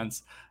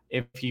defense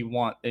if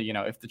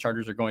if the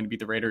Chargers are going to beat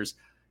the Raiders.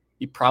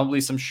 Probably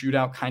some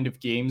shootout kind of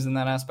games in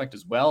that aspect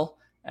as well.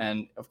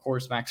 And of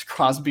course, Max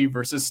Crosby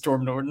versus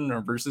Storm Norton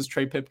or versus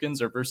Trey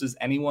Pipkins or versus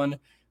anyone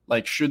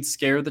like should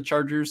scare the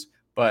Chargers.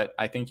 But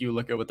I think you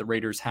look at what the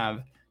Raiders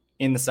have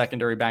in the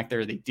secondary back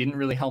there. They didn't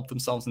really help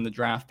themselves in the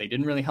draft. They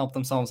didn't really help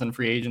themselves in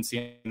free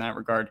agency in that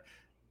regard.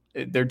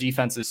 Their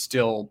defense is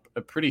still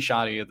pretty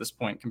shoddy at this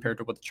point compared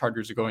to what the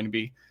Chargers are going to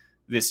be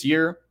this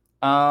year.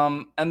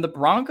 And the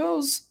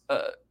Broncos,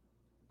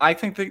 I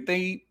think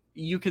that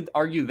you could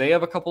argue they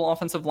have a couple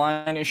offensive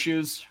line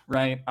issues,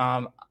 right?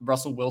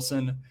 Russell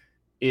Wilson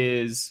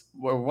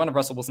one of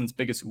Russell Wilson's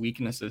biggest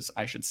weaknesses,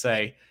 I should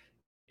say,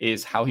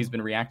 is how he's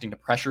been reacting to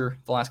pressure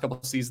the last couple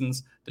of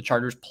seasons. The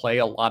Chargers play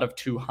a lot of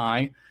too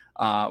high,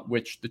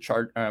 which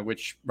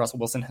Russell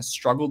Wilson has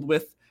struggled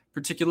with,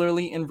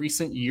 particularly in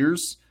recent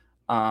years.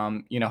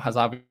 has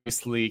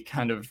obviously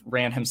kind of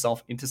ran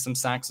himself into some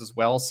sacks as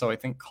well. So I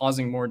think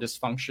causing more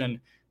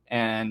dysfunction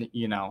and,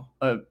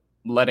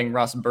 letting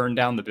Russ burn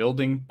down the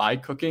building by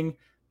cooking,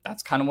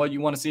 that's kind of what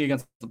you want to see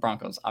against the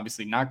Broncos.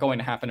 Obviously not going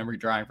to happen every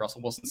drive.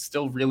 Russell Wilson's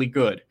still really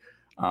good.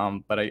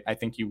 But I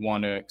think you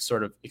want to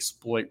sort of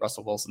exploit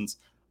Russell Wilson's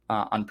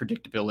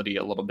unpredictability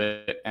a little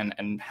bit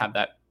and have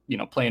that,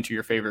 play into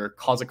your favor,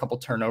 cause a couple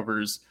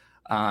turnovers,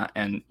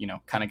 and,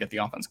 kind of get the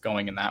offense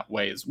going in that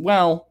way as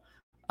well.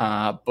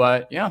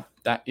 But yeah,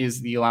 that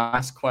is the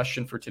last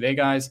question for today,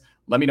 guys.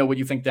 Let me know what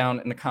you think down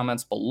in the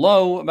comments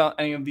below about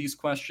any of these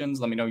questions.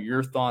 Let me know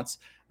your thoughts.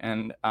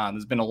 And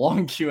there's been a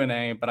long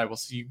Q&A, but I will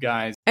see you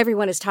guys.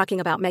 Everyone is talking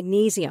about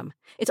magnesium.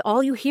 It's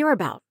all you hear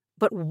about.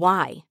 But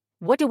why?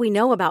 What do we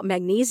know about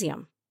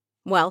magnesium?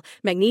 Well,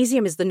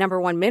 magnesium is the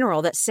number one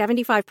mineral that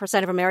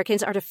 75% of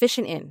Americans are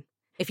deficient in.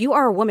 If you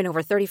are a woman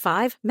over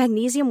 35,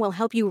 magnesium will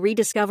help you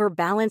rediscover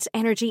balance,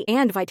 energy,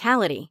 and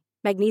vitality.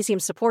 Magnesium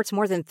supports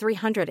more than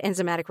 300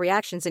 enzymatic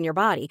reactions in your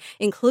body,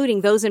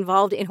 including those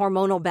involved in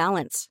hormonal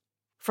balance.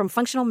 From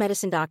functional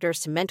medicine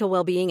doctors to mental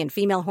well-being and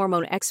female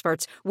hormone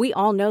experts, we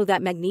all know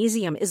that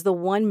magnesium is the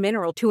one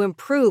mineral to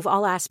improve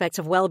all aspects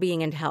of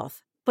well-being and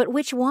health. But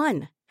which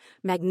one?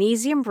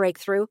 Magnesium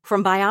Breakthrough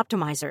from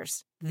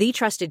Bioptimizers, the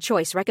trusted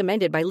choice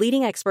recommended by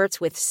leading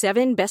experts with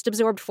 7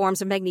 best-absorbed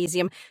forms of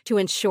magnesium to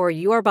ensure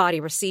your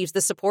body receives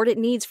the support it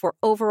needs for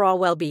overall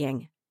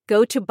well-being.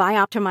 Go to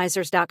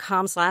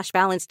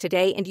bioptimizers.com/balance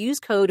today and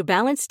use code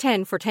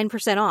BALANCE10 for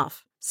 10%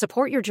 off.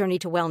 Support your journey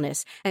to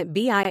wellness at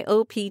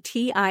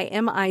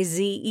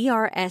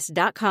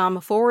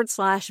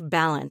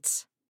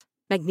bioptimizers.com/balance.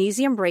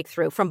 Magnesium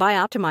Breakthrough from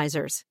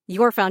Bioptimizers,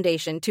 your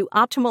foundation to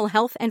optimal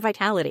health and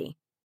vitality.